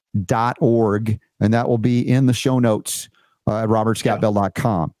 Faithfreedoms.org, and that will be in the show notes at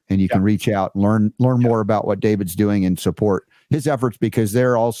robertscottbell.com, and you can reach out and learn more about what David's doing and support his efforts, because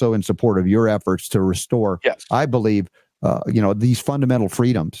they're also in support of your efforts to restore, I believe, these fundamental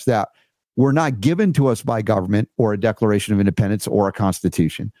freedoms that were not given to us by government or a Declaration of Independence or a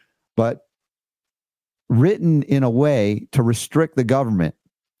Constitution, but written in a way to restrict the government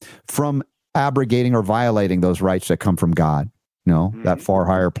from abrogating or violating those rights that come from God, that far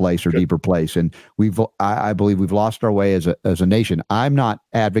higher place or deeper place. And I believe we've lost our way as a nation. I'm not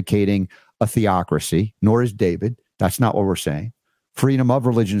advocating a theocracy, nor is David. That's not what we're saying. Freedom of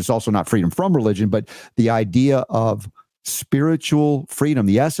religion is also not freedom from religion, but the idea of spiritual freedom,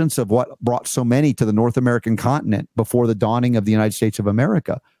 the essence of what brought so many to the North American continent before the dawning of the United States of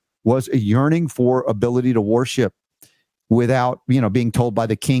America, was a yearning for ability to worship without, being told by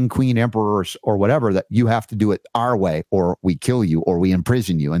the king, queen, emperors, or whatever, that you have to do it our way, or we kill you, or we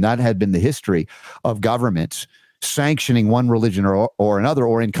imprison you. And that had been the history of governments sanctioning one religion or another,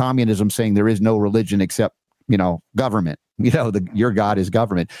 or in communism saying there is no religion except government, your God is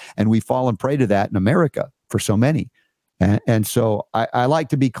government. And we've fallen prey to that in America for so many. And so I like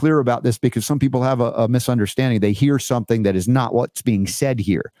to be clear about this, because some people have a misunderstanding. They hear something that is not what's being said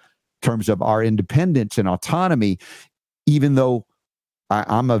here in terms of our independence and autonomy, even though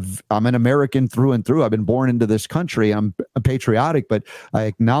I'm an American through and through. I've been born into this country. I'm patriotic, but I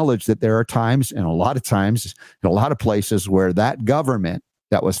acknowledge that there are times, and a lot of times in a lot of places, where that government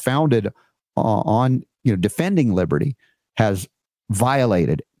that was founded on defending liberty has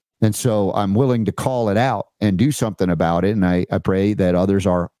violated it. And so I'm willing to call it out and do something about it. And I pray that others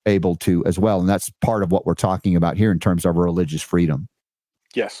are able to as well. And that's part of what we're talking about here in terms of religious freedom.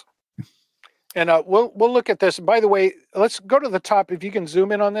 Yes. And we'll look at this. By the way, let's go to the top. If you can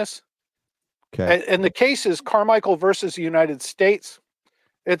zoom in on this. Okay. And the case is Carmichael versus the United States.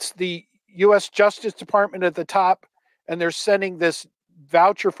 It's the U.S. Justice Department at the top, and they're sending this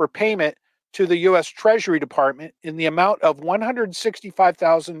voucher for payment to the U.S. Treasury Department in the amount of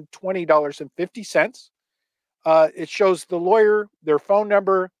 $165,020.50. It shows the lawyer, their phone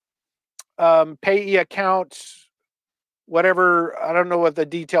number, payee account, whatever. I don't know what the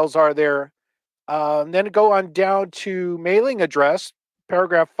details are there. Then go on down to mailing address,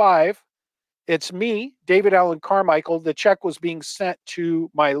 paragraph 5. It's me, David Allen Carmichael. The check was being sent to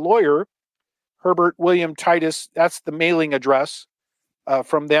my lawyer, Herbert William Titus. That's the mailing address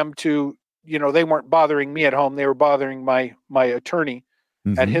from them to, they weren't bothering me at home. They were bothering my attorney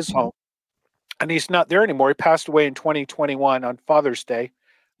at his home. And he's not there anymore. He passed away in 2021 on Father's Day.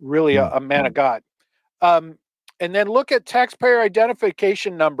 Really a man of God. And then look at taxpayer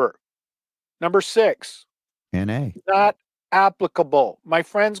identification number 6. NA. Not applicable. My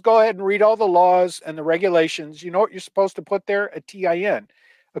friends, go ahead and read all the laws and the regulations. You know what you're supposed to put there? A TIN.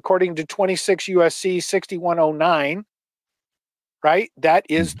 According to 26 USC 6109, right? That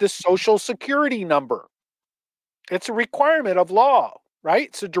is the social security number. It's a requirement of law, right?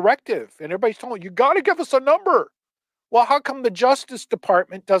 It's a directive. And everybody's telling you got to give us a number. Well, how come the Justice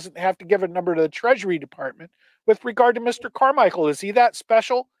Department doesn't have to give a number to the Treasury Department with regard to Mr. Carmichael? Is he that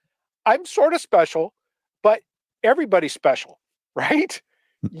special? I'm sort of special, but everybody's special, right?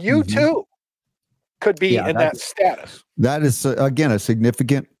 You too could be in that status. That is, again, a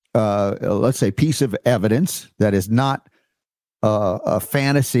significant, let's say, piece of evidence that is not a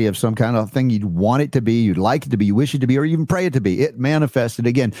fantasy of some kind of thing you'd want it to be, you'd like it to be, you wish it to be, or even pray it to be. It manifested.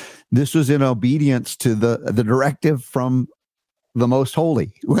 Again, this was in obedience to the directive from the Most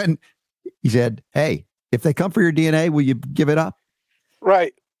Holy when he said, hey, if they come for your DNA, will you give it up?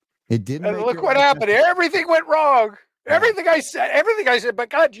 Right. It didn't. And look what happened. Everything went wrong. Everything I said, but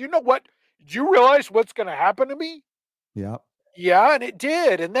God, you know what? Did you realize what's going to happen to me? Yeah. Yeah, and it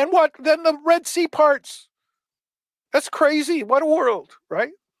did. And then what? Then the Red Sea parts. That's crazy. What a world,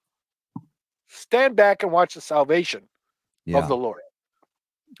 right? Stand back and watch the salvation of the Lord.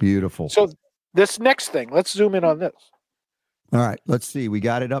 Beautiful. So this next thing, let's zoom in on this. All right, let's see. We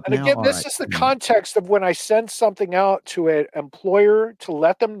got it up and now. Again, this is the context of when I send something out to an employer to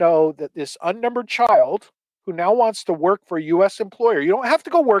let them know that this unnumbered child who now wants to work for a U.S. employer, you don't have to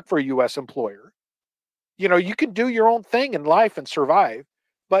go work for a U.S. employer. You can do your own thing in life and survive.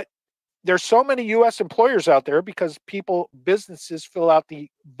 But there's so many U.S. employers out there because businesses fill out the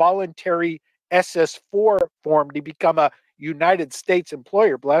voluntary SS4 form to become a United States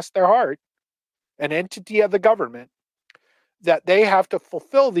employer, bless their heart, an entity of the government, that they have to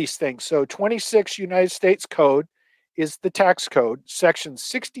fulfill these things. So 26 United States Code is the tax code, section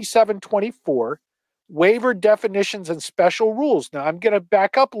 6724, waiver definitions and special rules. Now I'm going to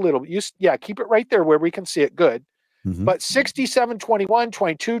back up a little. Keep it right there where we can see it good. But 6721,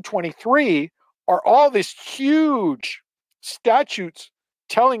 22, 23 are all these huge statutes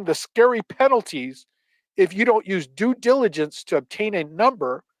telling the scary penalties if you don't use due diligence to obtain a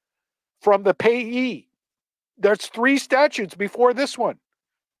number from the payee. There's 3 statutes before this one.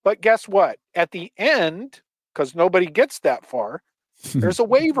 But guess what? At the end, because nobody gets that far, there's a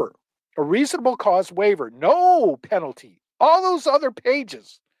waiver, a reasonable cause waiver, no penalty. All those other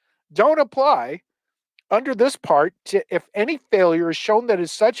pages don't apply under this part to if any failure is shown that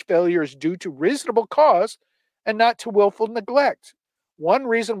is such failure is due to reasonable cause and not to willful neglect. One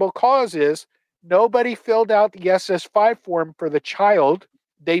reasonable cause is nobody filled out the SS5 form for the child.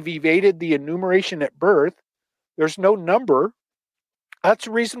 They've evaded the enumeration at birth. There's no number. That's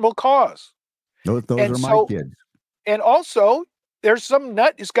a reasonable cause. Those are my kids. And also, there's some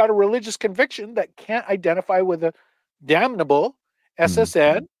nut who's got a religious conviction that can't identify with a damnable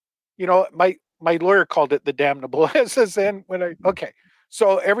SSN. My lawyer called it the damnable SSN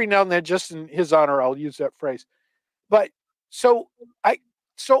So every now and then, just in his honor, I'll use that phrase. But it's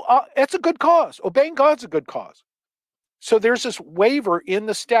a good cause. Obeying God's a good cause. So there's this waiver in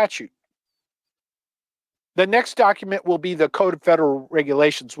the statute. The next document will be the Code of Federal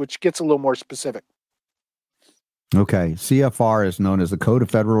Regulations, which gets a little more specific. Okay. CFR is known as the Code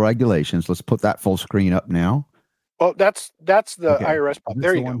of Federal Regulations. Let's put that full screen up now. Well, that's the IRS.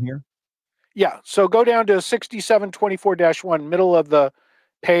 There you go. Here? Yeah. So go down to 6724-1, middle of the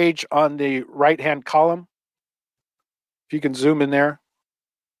page on the right-hand column. If you can zoom in there.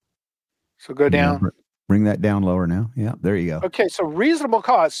 So go down. Bring that down lower now. Yeah, there you go. Okay, so reasonable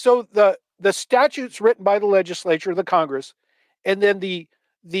cause. So the statute's written by the legislature, the Congress, and then the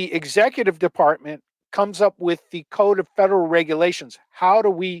executive department comes up with the Code of Federal Regulations. How do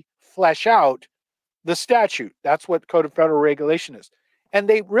we flesh out the statute? That's what Code of Federal Regulation is. And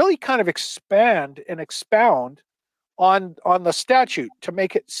they really kind of expand and expound on the statute to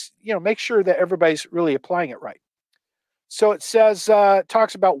make it, make sure that everybody's really applying it right. So it says,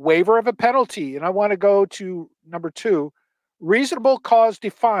 talks about waiver of a penalty. And I want to go to number 2, reasonable cause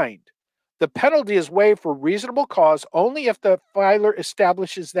defined. The penalty is waived for reasonable cause only if the filer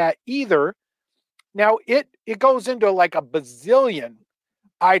establishes that either. Now it goes into like a bazillion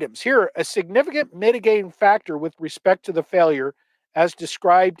items. Here, a significant mitigating factor with respect to the failure as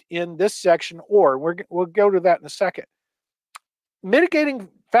described in this section, or we'll go to that in a second. Mitigating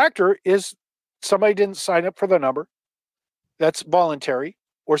factor is somebody didn't sign up for the number. That's voluntary,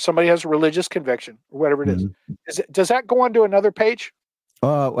 or somebody has a religious conviction, or whatever it is. Does that go on to another page?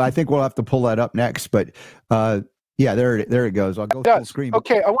 I think we'll have to pull that up next, but yeah, there it goes. I'll go full screen.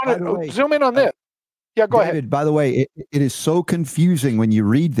 Okay, I want to zoom in on this. Yeah, go ahead. By the way, it is so confusing when you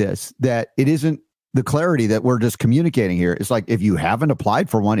read this that it isn't the clarity that we're just communicating here. It's like if you haven't applied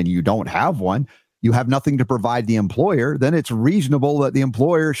for one and you don't have one, you have nothing to provide the employer, then it's reasonable that the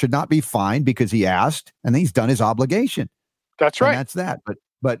employer should not be fined because he asked and he's done his obligation. That's right. And that's that.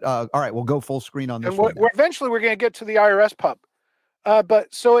 But all right, we'll go full screen on this. And eventually we're going to get to the IRS pub.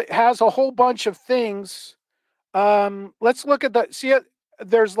 But so it has a whole bunch of things. Let's look at that. See it.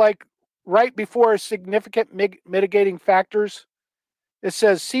 There's like right before significant mitigating factors. It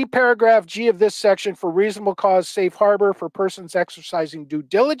says, see paragraph G of this section for reasonable cause safe harbor for persons exercising due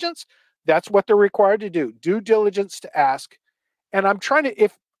diligence. That's what they're required to do. Due diligence to ask. And I'm trying to,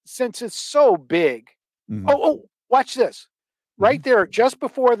 since it's so big. Oh, watch this. Right there, just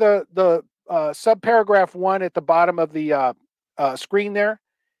before the subparagraph 1 at the bottom of the screen there,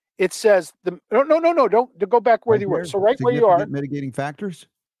 it says no, don't go back where you were. So right where you are, mitigating factors.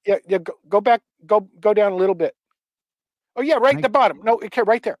 Yeah, go back, go down a little bit. Oh yeah, right at the bottom. No, okay,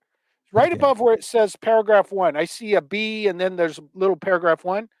 right there, right above where it says paragraph 1. I see a B, and then there's a little paragraph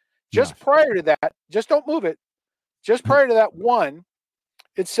 1. Just prior to that, just don't move it. Just prior to that 1,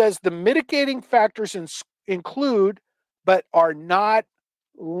 it says the mitigating factors include, but are not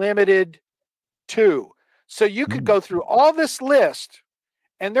limited to. So you could go through all this list,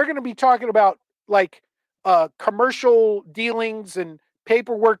 and they're going to be talking about like commercial dealings and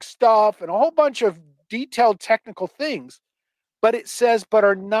paperwork stuff and a whole bunch of detailed technical things, but it says, but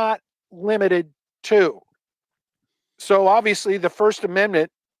are not limited to. So obviously the First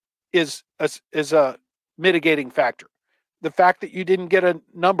Amendment is a mitigating factor. The fact that you didn't get a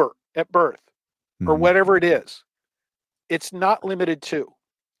number at birth or whatever it is, it's not limited to.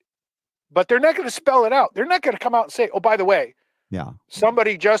 But they're not going to spell it out. They're not going to come out and say, oh, by the way,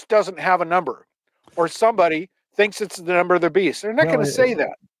 somebody just doesn't have a number, or somebody thinks it's the number of the beast. They're not going to say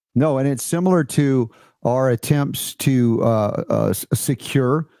that. No, and it's similar to our attempts to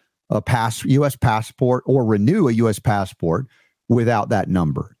secure a U.S. passport or renew a U.S. passport without that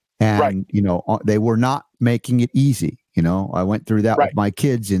number. And, they were not making it easy. I went through that with my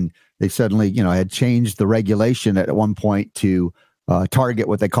kids, and they suddenly, had changed the regulation at one point to target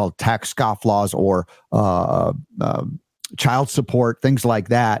what they call tax scofflaws or child support, things like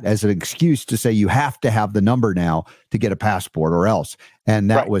that, as an excuse to say you have to have the number now to get a passport or else.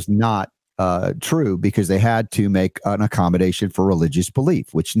 And that was not true, because they had to make an accommodation for religious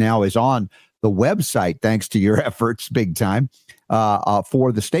belief, which now is on the website, thanks to your efforts, big time,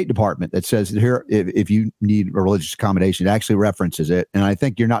 for the State Department, that says here, if you need a religious accommodation, it actually references it. And I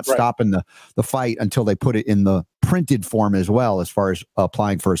think you're not stopping the fight until they put it in the printed form as well, as far as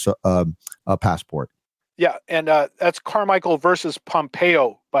applying for a passport. Yeah, and that's Carmichael versus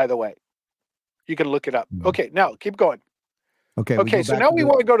Pompeo, by the way. You can look it up. Okay, now keep going. Okay, so now we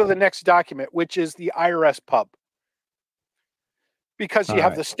want to go to the next document, which is the IRS pub. Because you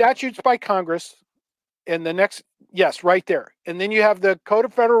have the statutes by Congress, and the next, right there. And then you have the Code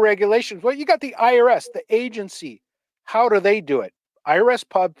of Federal Regulations. Well, you got the IRS, the agency. How do they do it? IRS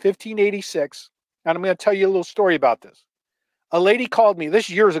pub 1586. And I'm going to tell you a little story about this. A lady called me, this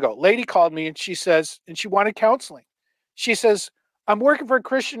years ago, and she says, and she wanted counseling. She says, I'm working for a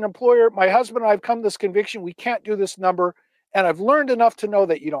Christian employer. My husband and I have come to this conviction. We can't do this number. And I've learned enough to know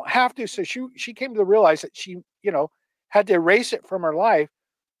that you don't have to. So she came to realize that she, had to erase it from her life.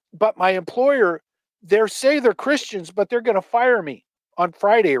 But my employer, they're Christians, but they're going to fire me on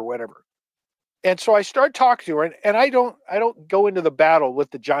Friday or whatever. And so I started talking to her, and I don't go into the battle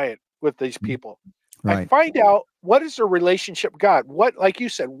with the giant with these people. I find out what is their relationship with God? What, like you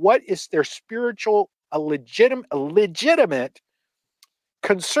said, what is their spiritual, a legitimate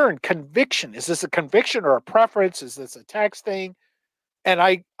concern, conviction? Is this a conviction or a preference? Is this a tax thing? And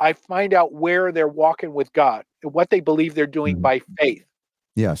I find out where they're walking with God and what they believe they're doing Mhm. by faith.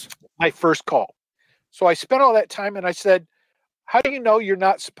 Yes. My first call. So I spent all that time and I said, how do you know you're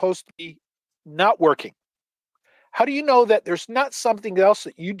not supposed to be not working? How do you know that there's not something else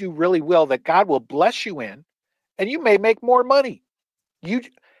that you do really well that God will bless you in and you may make more money? You,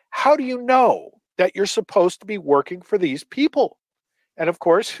 how do you know that you're supposed to be working for these people? And of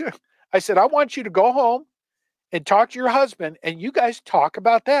course, I said, I want you to go home and talk to your husband and you guys talk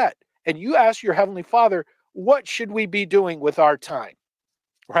about that. And you ask your Heavenly Father, what should we be doing with our time?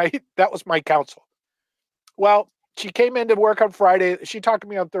 Right? That was my counsel. Well, she came into work on Friday. She talked to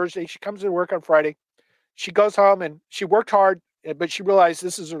me on Thursday. She comes to work on Friday. She goes home and she worked hard, but she realized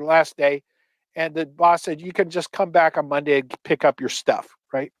this is her last day. And the boss said, you can just come back on Monday and pick up your stuff,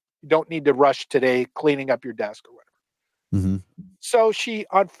 right? You don't need to rush today cleaning up your desk or whatever. Mm-hmm. So she,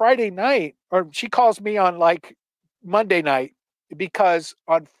 on Friday night, or she calls me on like Monday night, because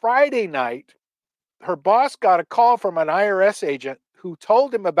on Friday night, her boss got a call from an IRS agent who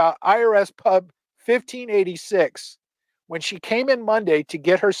told him about IRS Pub 1586. When she came in Monday to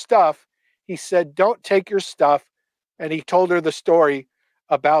get her stuff, he said, don't take your stuff. And he told her the story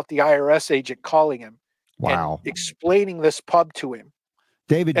about the IRS agent calling him Wow. and explaining this pub to him.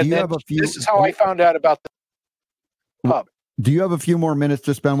 David, And do you then have a few? this is how I found out about the pub. Do you have a few more minutes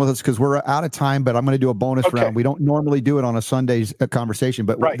to spend with us? Because we're out of time, but I'm going to do a bonus round. We don't normally do it on a Sunday's conversation,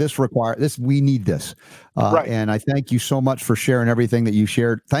 but we need this. And I thank you so much for sharing everything that you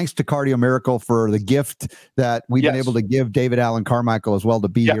shared. Thanks to Cardio Miracle for the gift that we've been able to give David Allen Carmichael as well to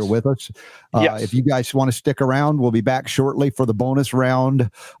be here with us. If you guys want to stick around, we'll be back shortly for the bonus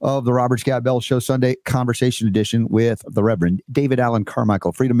round of the Robert Scott Bell Show Sunday Conversation Edition with the Reverend David Allen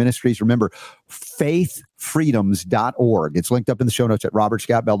Carmichael, Freedom Ministries. Remember, faithfreedoms.org. It's linked up in the show notes at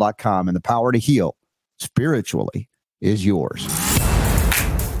robertscottbell.com, and the power to heal spiritually is yours.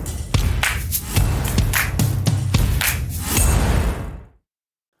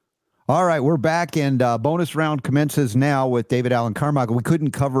 All right, we're back, and bonus round commences now with David Allen Carmichael. We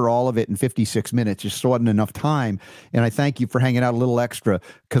couldn't cover all of it in 56 minutes, just wasn't enough time. And I thank you for hanging out a little extra,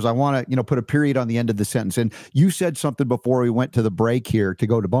 because I want to, put a period on the end of the sentence. And you said something before we went to the break here to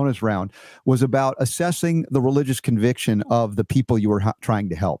go to bonus round, was about assessing the religious conviction of the people you were trying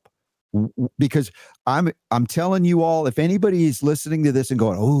to help. Because I'm telling you all, if anybody is listening to this and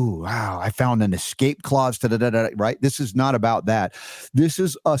going, oh, wow, I found an escape clause to right? This is not about that. This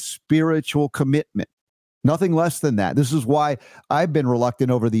is a spiritual commitment, nothing less than that. This is why I've been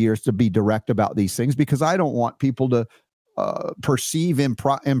reluctant over the years to be direct about these things, because I don't want people to perceive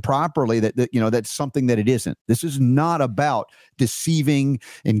improperly that that's something that it isn't. This is not about deceiving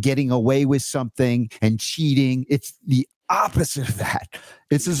and getting away with something and cheating. It's the opposite of that.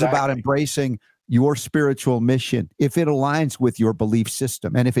 This is about embracing your spiritual mission if it aligns with your belief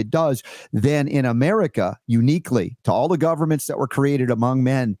system. And if it does, then in America, uniquely to all the governments that were created among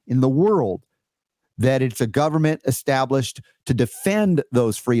men in the world, that it's a government established to defend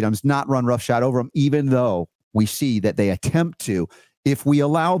those freedoms, not run roughshod over them, even though we see that they attempt to, if we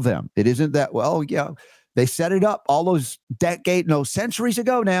allow them. It isn't that, they set it up all those centuries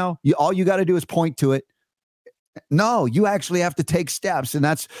ago now. All you got to do is point to it. No, you actually have to take steps. And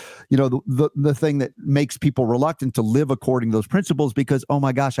that's, the thing that makes people reluctant to live according to those principles, because, oh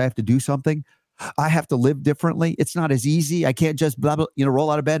my gosh, I have to do something. I have to live differently. It's not as easy. I can't just roll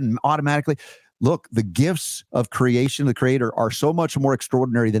out of bed and automatically. Look, the gifts of creation, the Creator, are so much more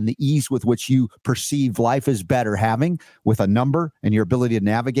extraordinary than the ease with which you perceive life is better having with a number and your ability to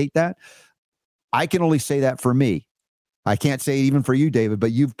navigate that. I can only say that for me. I can't say it even for you, David,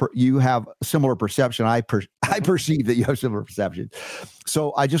 but you have similar perception. I perceive that you have similar perception.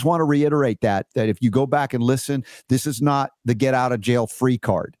 So I just want to reiterate that if you go back and listen, this is not the get out of jail free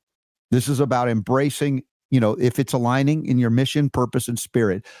card. This is about embracing, if it's aligning in your mission, purpose, and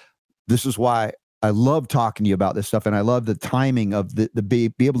spirit. This is why I love talking to you about this stuff, and I love the timing of the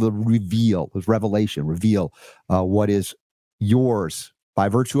be able to reveal what is yours by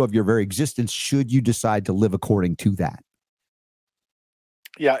virtue of your very existence, should you decide to live according to that.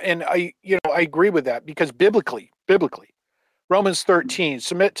 Yeah, and I agree with that, because biblically, Romans 13,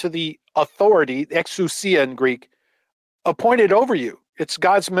 submit to the authority, exousia in Greek, appointed over you. It's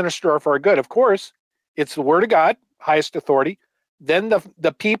God's minister for our good. Of course, it's the word of God, highest authority. Then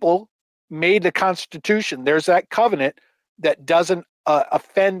the people made the Constitution. There's that covenant that doesn't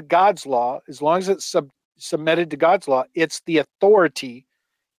offend God's law. As long as it's submitted to God's law, it's the authority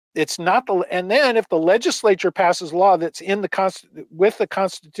It's not and then if the legislature passes law that's in with the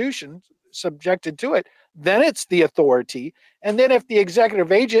Constitution subjected to it, then it's the authority. And then if the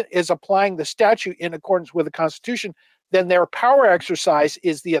executive agent is applying the statute in accordance with the Constitution, then their power exercise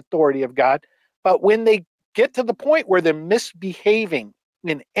is the authority of God. But when they get to the point where they're misbehaving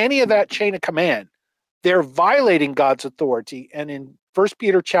in any of that chain of command, they're violating God's authority. And in 1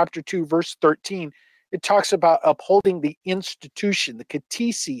 Peter chapter 2, verse 13, it talks about upholding the institution, the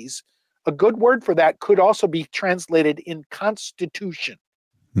cateches. A good word for that could also be translated in constitution.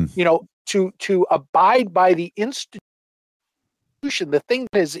 To abide by the institution, the thing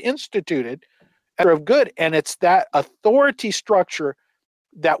that is instituted of good. And it's that authority structure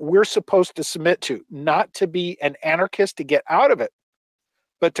that we're supposed to submit to, not to be an anarchist to get out of it,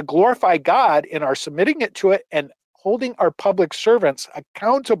 but to glorify God in our submitting it to it and holding our public servants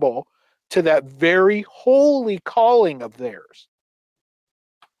accountable to that very holy calling of theirs.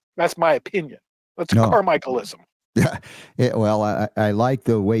 That's my opinion. That's Carmichaelism. Yeah. Well, I like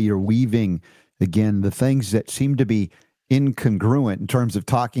the way you're weaving, again, the things that seem to be incongruent in terms of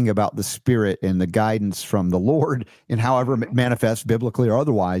talking about the Spirit and the guidance from the Lord and however it manifests biblically or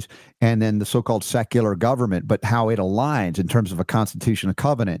otherwise, and then the so-called secular government, but how it aligns in terms of a constitution, a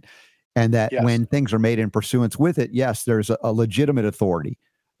covenant, and that when things are made in pursuance with it, yes, there's a legitimate authority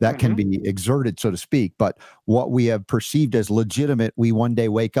that can be exerted, so to speak. But what we have perceived as legitimate, we one day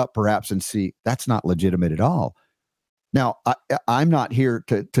wake up perhaps and see that's not legitimate at all. Now, I'm not here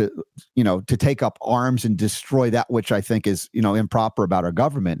to take up arms and destroy that which I think is, improper about our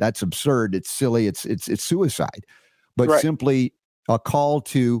government. That's absurd. It's silly. It's suicide. But simply a call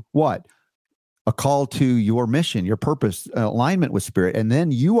to what? A call to your mission, your purpose, alignment with Spirit. And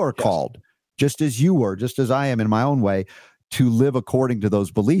then you are called, just as you were, just as I am in my own way, to live according to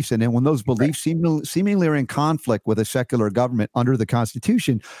those beliefs. And then when those beliefs seemingly are in conflict with a secular government under the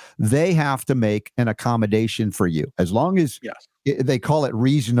Constitution, they have to make an accommodation for you. As long as they call it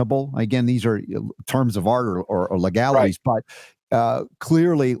reasonable. Again, these are terms of art or legalities, but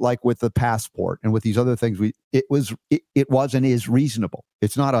clearly, like with the passport and with these other things, it was and is reasonable.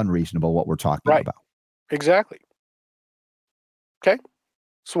 It's not unreasonable what we're talking about. Exactly. Okay.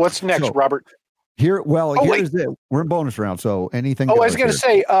 So what's next, Robert? Here's it. We're in bonus round. So anything? I was going to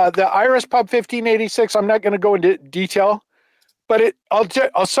say the IRS Pub 1586. I'm not going to go into detail, but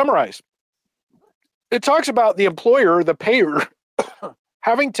I'll summarize. It talks about the employer, the payer,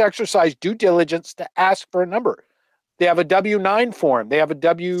 having to exercise due diligence to ask for a number. They have a W-9 form. They have a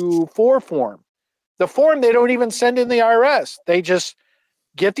W-4 form. The form they don't even send in the IRS. They just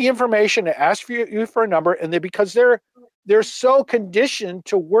get the information and ask for you for a number, and because they're so conditioned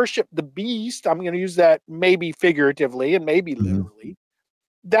to worship the beast, I'm going to use that maybe figuratively and maybe literally,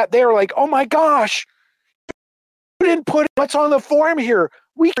 that they're like, oh my gosh, you didn't put what's on the form here.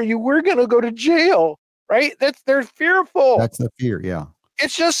 We're going to go to jail, right? They're fearful. That's the fear, yeah.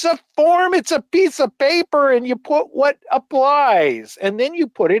 It's just a form. It's a piece of paper, and you put what applies, and then you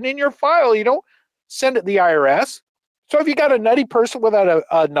put it in your file. You don't send it to the IRS. So if you got a nutty person without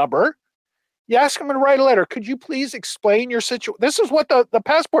a number, you ask them to write a letter. Could you please explain your situation? This is what the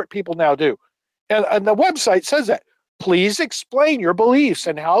passport people now do. And the website says that. Please explain your beliefs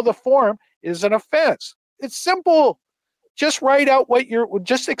and how the form is an offense. It's simple. Just write out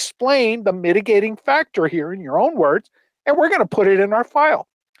just explain the mitigating factor here in your own words, and we're going to put it in our file.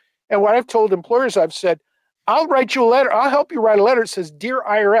 And what I've told employers, I've said, I'll write you a letter. I'll help you write a letter. It says, Dear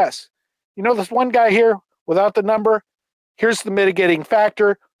IRS, this one guy here without the number, here's the mitigating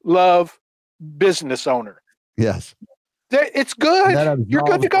factor, love, business owner. Yes. It's good. You're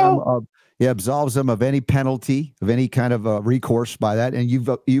good to go. It absolves them of any penalty, of any kind of recourse by that, and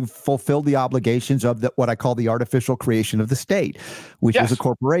you've fulfilled the obligations of what I call the artificial creation of the state, which is a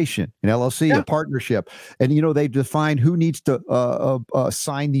corporation, an LLC, a partnership. And they define who needs to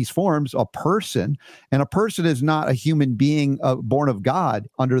sign these forms. A person, and a person is not a human being born of God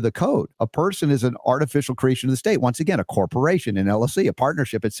under the code. A person is an artificial creation of the state. Once again, a corporation, an LLC, a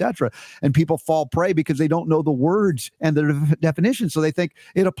partnership, etc. And people fall prey because they don't know the words and the definitions, so they think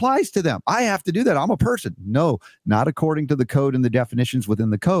it applies to them. I have to do that. I'm a person. No, not according to the code and the definitions within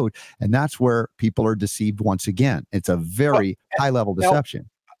the code. And that's where people are deceived once again. It's a very high-level deception.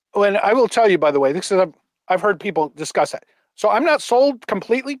 And I will tell you, by the way, I've heard people discuss that. So I'm not sold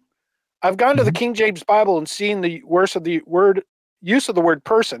completely. I've gone to the King James Bible and seen the use of the word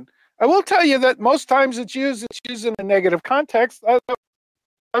person. I will tell you that most times it's used in a negative context.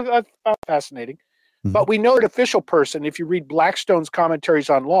 That's fascinating. But we know that official person, if you read Blackstone's commentaries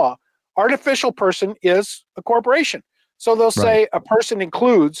on law, artificial person is a corporation. So they'll say a person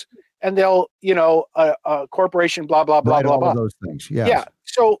includes, and they'll, a corporation, blah, blah, blah, Right, blah, all blah. of those things. Yes. Yeah.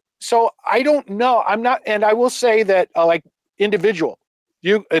 So I don't know. I'm not, and I will say that like individual,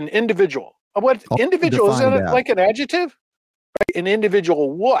 an individual. What I'll individual, define isn't it that. like an adjective? Right? An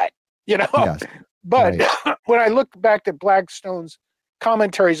individual what? Yes. But Right. when I look back at Blackstone's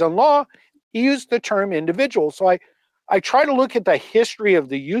commentaries on law, he used the term individual. So I try to look at the history of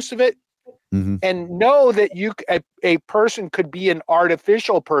the use of it Mm-hmm. and know that a person could be an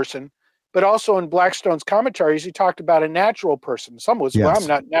artificial person, but also in Blackstone's commentaries, he talked about a natural person. Some was, well, I'm Yes.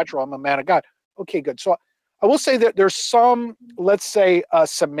 not natural, I'm a man of God. Okay, good. So I will say that there's some, let's say,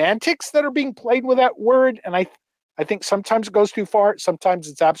 semantics that are being played with that word, and I think sometimes it goes too far. Sometimes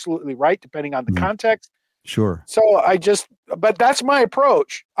it's absolutely right, depending on the Mhm. context. Sure. So but that's my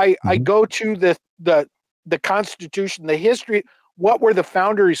approach. I Mhm. go to the Constitution, the history. What were the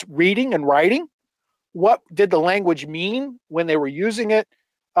founders reading and writing? What did the language mean when they were using it?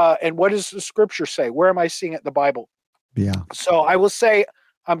 And what does the scripture say? Where am I seeing it in the Bible? Yeah. So I will say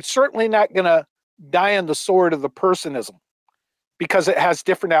I'm certainly not going to die on the sword of the personism because it has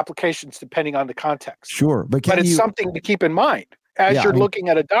different applications depending on the context. Sure. But But it's something to keep in mind as Yeah, you're and- looking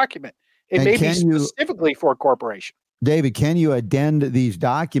at a document. It and may be can you- specifically for a corporation. David, can you addend these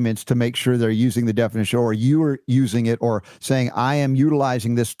documents to make sure they're using the definition, or you are using it, or saying I am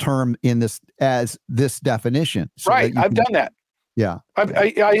utilizing this term in this as this definition? So Right. I've done that. Yeah.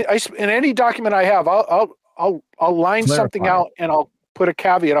 I in any document I have, I'll line something Clarify. out and I'll put a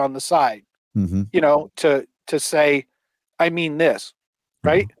caveat on the side, Mm-hmm. to say, I mean this,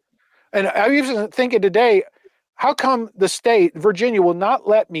 right? And I'm even thinking today, how come the state, Virginia, will not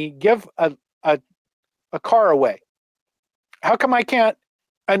let me give a car away? How come I can't?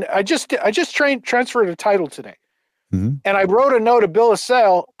 And I just transferred a title today, Mm-hmm. and I wrote a note, a bill of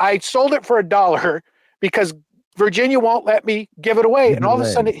sale. I sold it for $1 because Virginia won't let me give it away. And all of a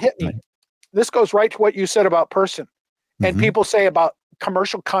sudden it hit me. Right. This goes right to what you said about person. And Mhm. people say about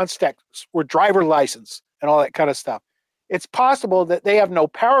commercial context or driver license and all that kind of stuff. It's possible that they have no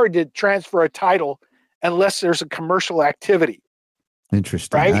power to transfer a title unless there's a commercial activity.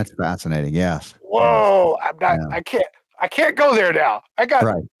 Interesting. Right? That's fascinating. Yes. Whoa, I'm not, Yeah. I can't go there now. I got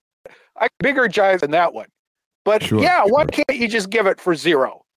bigger giants than that one. But Sure, why sure. can't you just give it for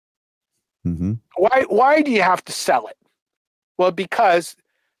 $0? Mm-hmm. Why do you have to sell it? Well, because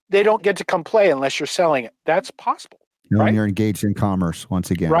they don't get to come play unless you're selling it. That's possible. When Right? you're engaged in commerce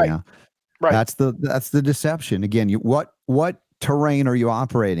once again. Right. Yeah. Right. That's the deception. Again, what terrain are you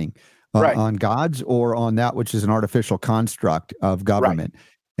operating Right. on God's or on that which is an artificial construct of government?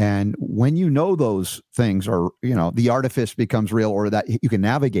 And when you know those things are, the artifice becomes real, or that you can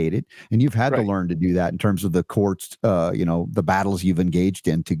navigate it, and you've had to Right. learn to do that in terms of the courts, the battles you've engaged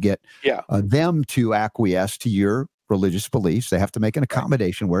in to get them to acquiesce to your religious beliefs. They have to make an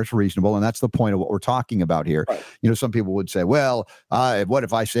accommodation where it's reasonable, and that's the point of what we're talking about here. Right. Some people would say, "Well, what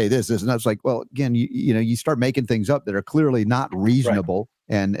if I say this, and that's like, well, again, you start making things up that are clearly not reasonable,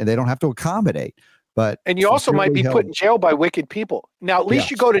 and they don't have to accommodate." And you also might be put in jail by wicked people. Now, at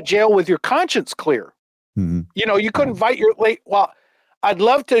least you go to jail with your conscience clear. Mm-hmm. You could invite I'd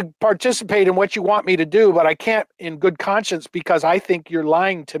love to participate in what you want me to do, but I can't in good conscience because I think you're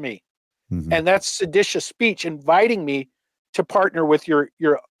lying to me. Mm-hmm. And that's seditious speech, inviting me to partner with your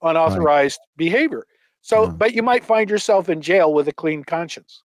unauthorized behavior. So, but you might find yourself in jail with a clean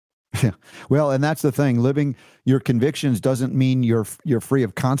conscience. Yeah. Well, and that's the thing. Living your convictions doesn't mean you're free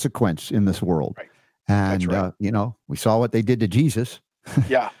of consequence in this world. Right. And, That's right. We saw what they did to Jesus.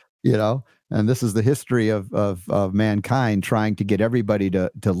 Yeah. And this is the history of mankind trying to get everybody to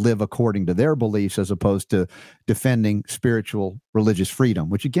live according to their beliefs as opposed to defending spiritual religious freedom,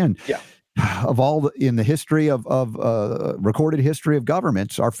 which again, of all in the history of recorded history of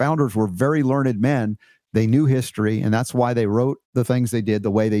governments, our founders were very learned men. They knew history, and that's why they wrote the things they did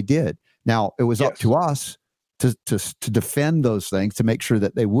the way they did. Now, it was up to us to defend those things, to make sure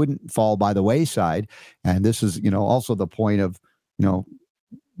that they wouldn't fall by the wayside. And this is, also the point of,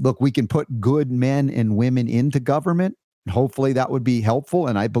 look, we can put good men and women into government. Hopefully that would be helpful,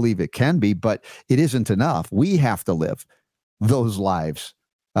 and I believe it can be, but it isn't enough. We have to live those lives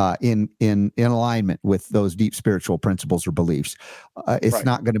in alignment with those deep spiritual principles or beliefs. It's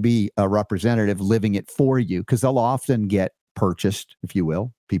not going to be a representative living it for you, because they'll often get purchased, if you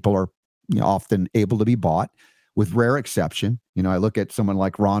will. People are often able to be bought, with rare exception. I look at someone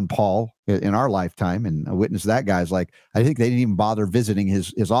like Ron Paul in our lifetime, and I witnessed that guy's like, I think they didn't even bother visiting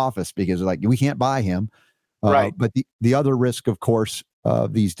his office because they're like, we can't buy him. But the other risk, of course,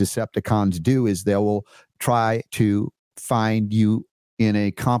 these Decepticons do is they will try to find you in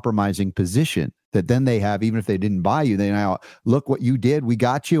a compromising position that then they have, even if they didn't buy you, they now look what you did. We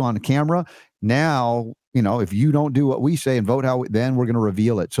got you on camera. Now, if you don't do what we say and vote then we're going to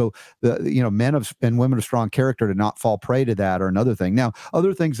reveal it. So men and women of strong character to not fall prey to that are another thing. Now,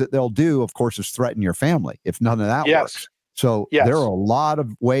 other things that they'll do, of course, is threaten your family if none of that works. So there are a lot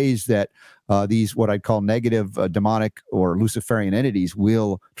of ways that these, what I'd call negative, demonic or Luciferian entities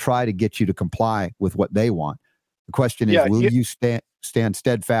will try to get you to comply with what they want. The question is, will you stand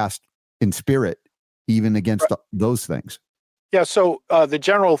steadfast in spirit, even against those things? Yeah. So the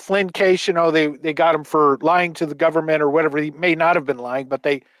General Flynn case, they got him for lying to the government or whatever. He may not have been lying, but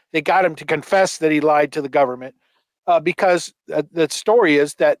they got him to confess that he lied to the government because the story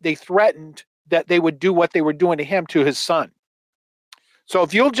is that they threatened that they would do what they were doing to him to his son. So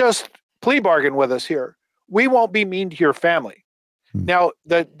if you'll just plea bargain with us here, we won't be mean to your family. Now,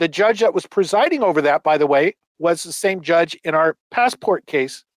 the judge that was presiding over that, by the way, was the same judge in our passport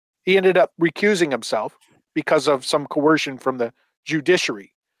case. He ended up recusing himself because of some coercion from the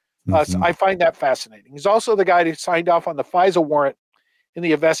judiciary. So I find that fascinating. He's also the guy who signed off on the FISA warrant in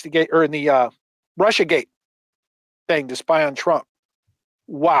the Russiagate thing to spy on Trump.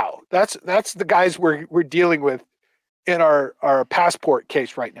 Wow, that's the guys we're dealing with in our passport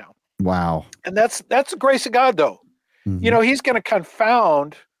case right now. Wow, and that's the grace of God, though. He's going to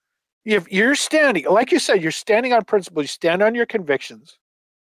confound if you're standing, like you said, you're standing on principle. You stand on your convictions.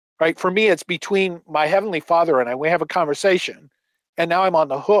 Right. For me, it's between my Heavenly Father and I. We have a conversation, and now I'm on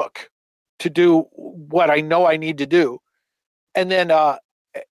the hook to do what I know I need to do. And then,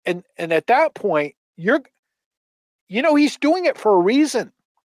 and at that point, he's doing it for a reason.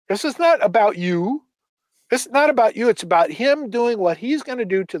 This is not about you. It's not about you. It's about him doing what he's going to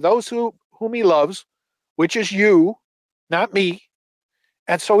do to those whom he loves, which is you, not me.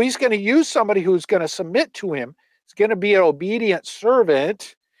 And so he's going to use somebody who's going to submit to him. He's going to be an obedient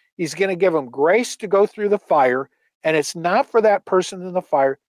servant. He's going to give them grace to go through the fire. And it's not for that person in the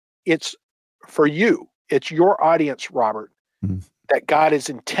fire. It's for you. It's your audience, Robert, that God is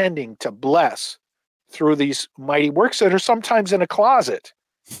intending to bless through these mighty works that are sometimes in a closet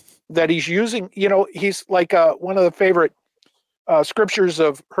that he's using. He's like one of the favorite scriptures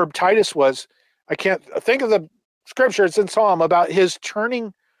of Herb Titus was, I can't think of the scripture, it's in Psalm, about his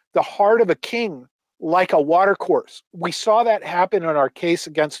turning the heart of a king like a water course. We saw that happen in our case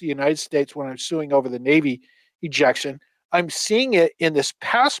against the United States when I'm suing over the Navy ejection. I'm seeing it in this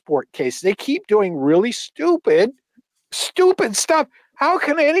passport case. They keep doing really stupid stuff. How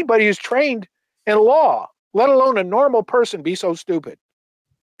can anybody who's trained in law, let alone a normal person, be so stupid?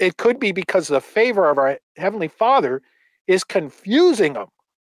 It could be because the favor of our Heavenly Father is confusing them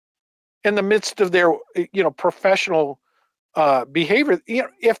in the midst of their, professional behavior.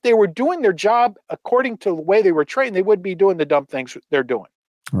 If they were doing their job according to the way they were trained, they would be doing the dumb things they're doing.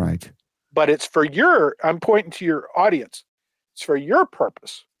 Right. But it's I'm pointing to your audience. It's for your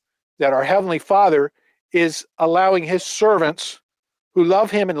purpose that our Heavenly Father is allowing his servants who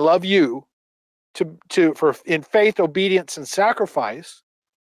love him and love you for in faith, obedience, and sacrifice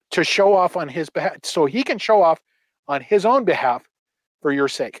to show off on his behalf, so he can show off on his own behalf for your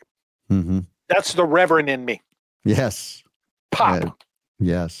sake. That's the reverend in me. Yes. Pop.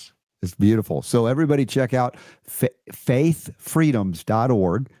 Yes. It's beautiful. So everybody check out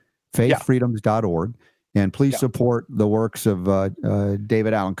faithfreedoms.org, faithfreedoms.org, and please support the works of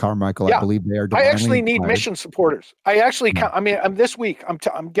David Allen Carmichael. I believe they are. I actually need mission supporters. I actually, this week, I'm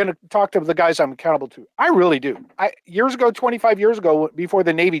going to talk to the guys I'm accountable to. I really do. 25 years ago, before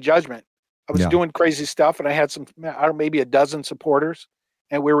the Navy judgment, I was doing crazy stuff, and I had maybe a dozen supporters,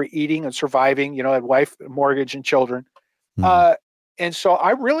 and we were eating and surviving. I had wife, mortgage, and children. And so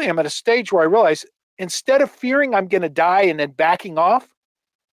I really am at a stage where I realize, instead of fearing I'm going to die and then backing off,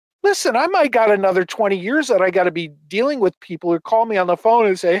 listen, I might got another 20 years that I got to be dealing with people who call me on the phone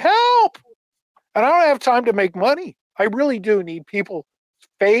and say, help. And I don't have time to make money. I really do need people,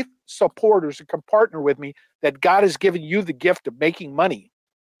 faith supporters who can partner with me, that God has given you the gift of making money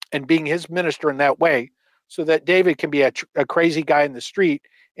and being his minister in that way, so that David can be a crazy guy in the street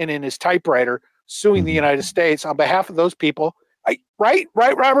and in his typewriter suing the United States on behalf of those people. Right,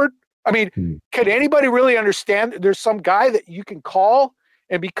 Robert? I mean, can anybody really understand that there's some guy that you can call,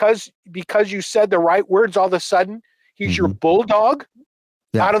 and because you said the right words, all of a sudden he's your bulldog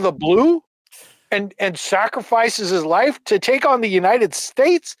out of the blue and sacrifices his life to take on the United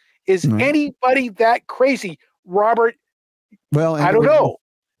States? Is anybody that crazy, Robert? Well, I don't know.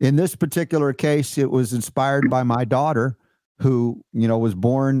 In this particular case, it was inspired by my daughter, who, was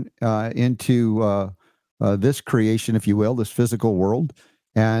born into this creation, if you will, this physical world.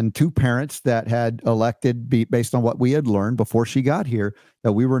 and two parents that had elected, based on what we had learned before she got here,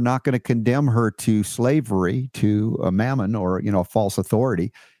 that we were not going to condemn her to slavery, to a mammon or, a false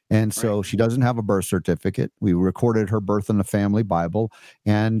authority. And so she doesn't have a birth certificate. We recorded her birth in the family Bible,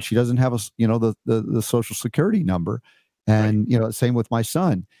 and she doesn't have the Social Security number. And, same with my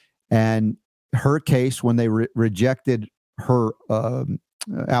son. And her case, when they rejected her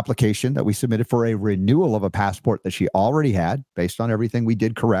application that we submitted for a renewal of a passport that she already had, based on everything we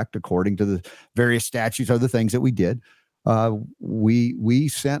did correct, according to the various statutes, other things that we did, we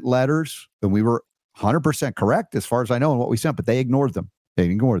sent letters, and we were 100% correct as far as I know in what we sent, but they ignored them.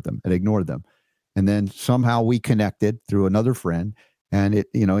 And then somehow we connected through another friend, and it,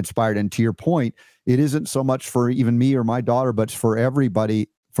 inspired. And to your point, it isn't so much for even me or my daughter, but it's for everybody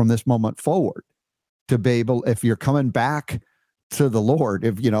from this moment forward to be able, if you're coming back to the Lord,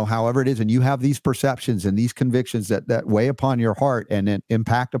 if, however it is, and you have these perceptions and these convictions that weigh upon your heart and then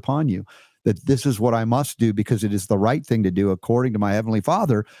impact upon you, that this is what I must do because it is the right thing to do according to my Heavenly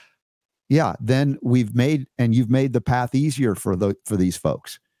Father. Yeah, then you've made the path easier for these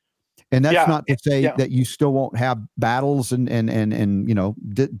folks. And that's not to say that you still won't have battles and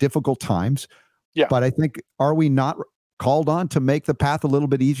difficult times. Yeah. But I think, are we not called on to make the path a little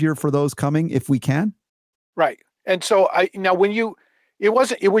bit easier for those coming if we can? Right. And so it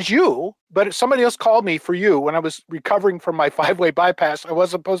was you, but somebody else called me for you when I was recovering from my 5-way bypass. I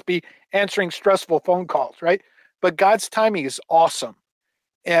wasn't supposed to be answering stressful phone calls, right? But God's timing is awesome.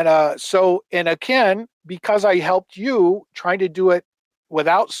 And and again, because I helped you trying to do it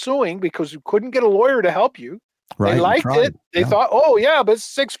without suing, because you couldn't get a lawyer to help you. Right. They liked it. They thought, oh yeah, but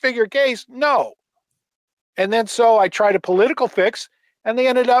it's a 6-figure case. No. And then so I tried a political fix, and they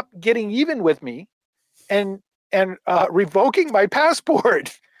ended up getting even with me and revoking my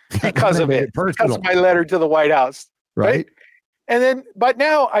passport because of it, because of my letter to the White House. Right. And then, but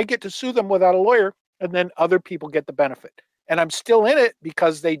now I get to sue them without a lawyer, and then other people get the benefit. And I'm still in it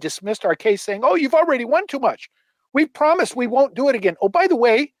because they dismissed our case saying, oh, you've already won too much. We promised we won't do it again. Oh, by the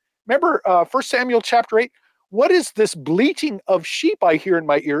way, remember 1 Samuel chapter 8? What is this bleating of sheep I hear in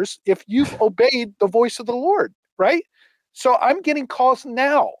my ears if you've obeyed the voice of the Lord, right? So I'm getting calls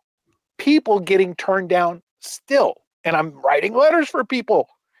now, people getting turned down still. And I'm writing letters for people.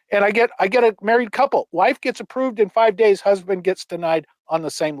 And I get a married couple. Wife gets approved in 5 days. Husband gets denied on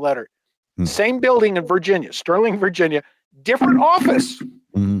the same letter. Same building in Virginia, Sterling, Virginia. Different office.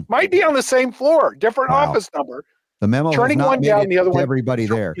 Might be on the same floor, different office number. The memo turning has not one down, the other one. Everybody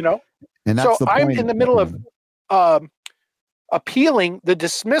there, and that's so I'm in the middle of appealing the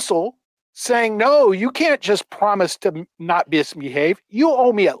dismissal, saying, no, you can't just promise to not misbehave. You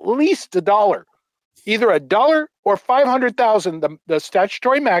owe me at least $1, either $1 or $500,000, the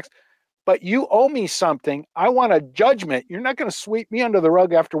statutory max. But you owe me something. I want a judgment. You're not going to sweep me under the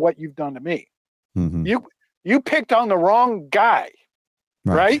rug after what you've done to me. You picked on the wrong guy,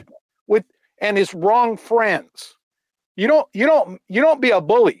 right? And his wrong friends. You don't be a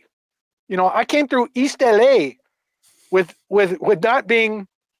bully. I came through East LA with not being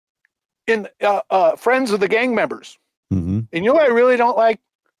in friends of the gang members. And I really don't like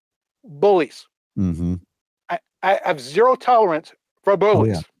bullies. I have zero tolerance for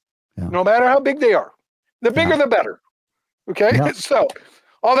bullies, no matter how big they are. The bigger, the better. Okay. Yeah. So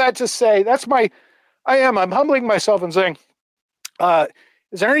all that to say, I'm humbling myself and saying,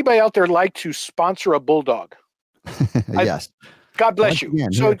 is there anybody out there like to sponsor a bulldog? Yes. God bless you.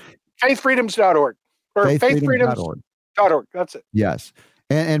 So faithfreedoms.org or faithfreedoms.org. That's it. Yes.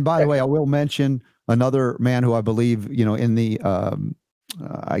 And by the way, I will mention another man who I believe, in the,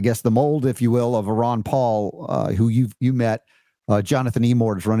 I guess the mold, if you will, of a Ron Paul, who you met, Jonathan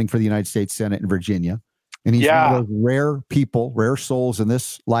Emord is running for the United States Senate in Virginia. And he's one of those rare souls in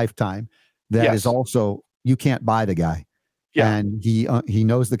this lifetime that is also, you can't buy the guy. Yeah. And he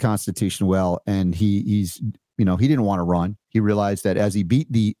knows the Constitution well. And he's, he didn't want to run. He realized that as he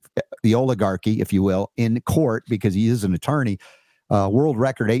beat the oligarchy, if you will, in court, because he is an attorney, world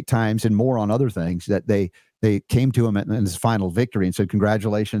record 8 times and more on other things, that they came to him in his final victory and said,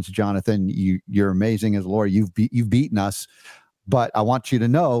 congratulations, Jonathan, you're amazing as a lawyer. You've beaten us. But I want you to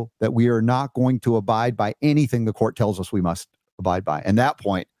know that we are not going to abide by anything the court tells us we must abide by. And that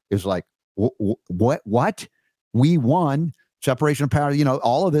point is like, what? We won. Separation of power.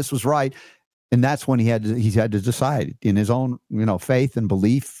 All of this was right. And that's when he had to decide in his own, faith and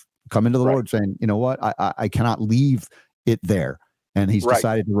belief, come into the Lord saying, you know what, I cannot leave it there. And he's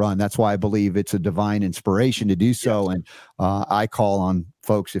decided to run. That's why I believe it's a divine inspiration to do so. Yes. And I call on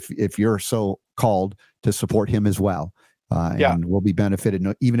folks, if you're so called, to support him as well. And we'll be benefited,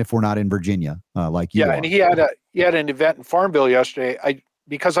 even if we're not in Virginia, like you are. And he had an event in Farmville yesterday.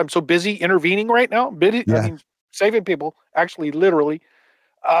 because I'm so busy intervening right now. I mean, saving people, actually, literally.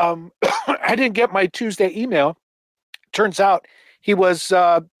 I didn't get my Tuesday email. Turns out he was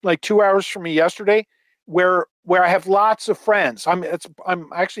like 2 hours from me yesterday, where I have lots of friends. I'm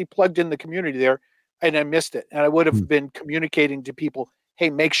actually plugged in the community there, and I missed it. And I would have been communicating to people, hey,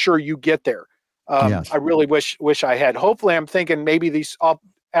 make sure you get there. I really wish I had. Hopefully, I'm thinking maybe I'll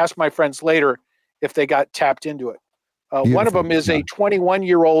ask my friends later if they got tapped into it. One of them is a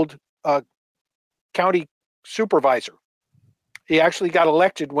 21-year-old county supervisor. He actually got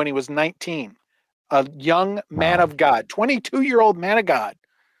elected when he was 19. A young man of God, 22-year-old man of God,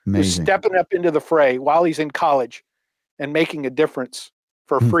 who's stepping up into the fray while he's in college and making a difference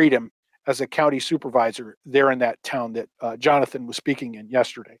for freedom as a county supervisor there in that town that Jonathan was speaking in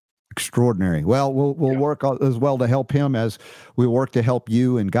yesterday. Extraordinary. Well, we'll work as well to help him as we work to help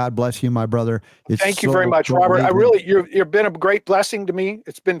you. And God bless you, my brother. Thank you very much, Robert. You've been a great blessing to me.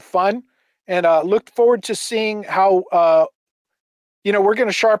 It's been fun, and look forward to seeing how we're going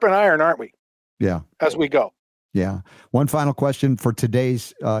to sharpen iron, aren't we? Yeah. As we go. Yeah. One final question for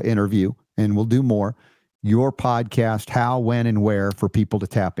today's interview, and we'll do more. Your podcast, how, when, and where for people to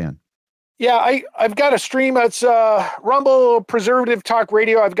tap in. Yeah, I've got a stream that's Rumble Preservative Talk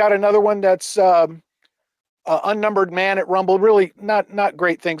Radio. I've got another one that's Unnumbered Man at Rumble. Really not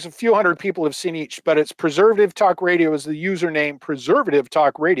great things. A few hundred people have seen each, but it's Preservative Talk Radio is the username, Preservative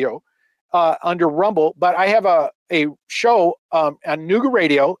Talk Radio, under Rumble. But I have a show on Nooga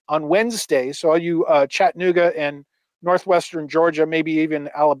Radio on Wednesday. So all you Chattanooga and Northwestern Georgia, maybe even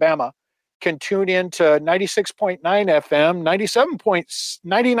Alabama, can tune in to 96.9 FM,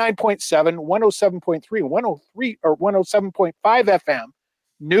 99.7, 107.3, 103 or 107.5 FM,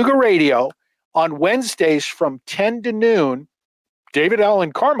 Nooga Radio on Wednesdays from 10 to noon. David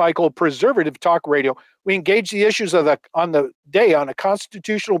Allen Carmichael, Preservative Talk Radio. We engage the issues on the day on a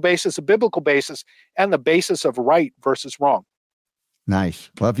constitutional basis, a biblical basis, and the basis of right versus wrong.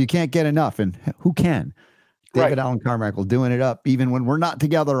 Nice. Well, if you can't get enough, and who can? David Allen Carmichael doing it up even when we're not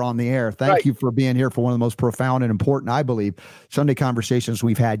together on the air. Thank you for being here for one of the most profound and important, I believe, Sunday conversations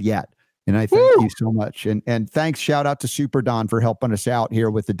we've had yet. And I thank you so much. And thanks, shout out to Super Don for helping us out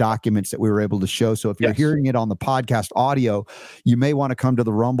here with the documents that we were able to show. So if you're hearing it on the podcast audio, you may want to come to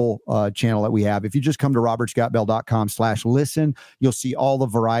the Rumble channel that we have. If you just come to robertscottbell.com/listen, you'll see all the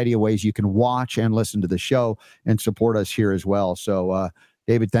variety of ways you can watch and listen to the show and support us here as well. So,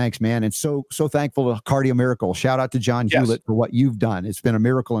 David, thanks, man. And so thankful to Cardio Miracle. Shout out to John Hewlett for what you've done. It's been a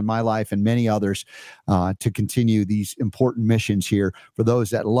miracle in my life and many others to continue these important missions here for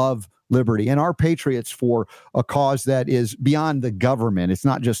those that love liberty and are patriots for a cause that is beyond the government. It's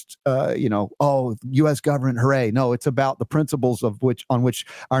not just, U.S. government, hooray. No, it's about the principles on which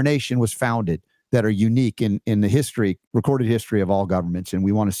our nation was founded that are unique in the recorded history of all governments. And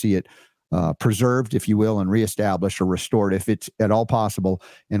we want to see it preserved, if you will, and reestablished or restored if it's at all possible.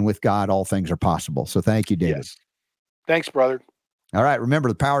 And with God, all things are possible. So thank you, David. Yes. Thanks, brother. All right. Remember,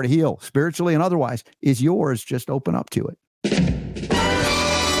 the power to heal spiritually and otherwise is yours. Just open up to it.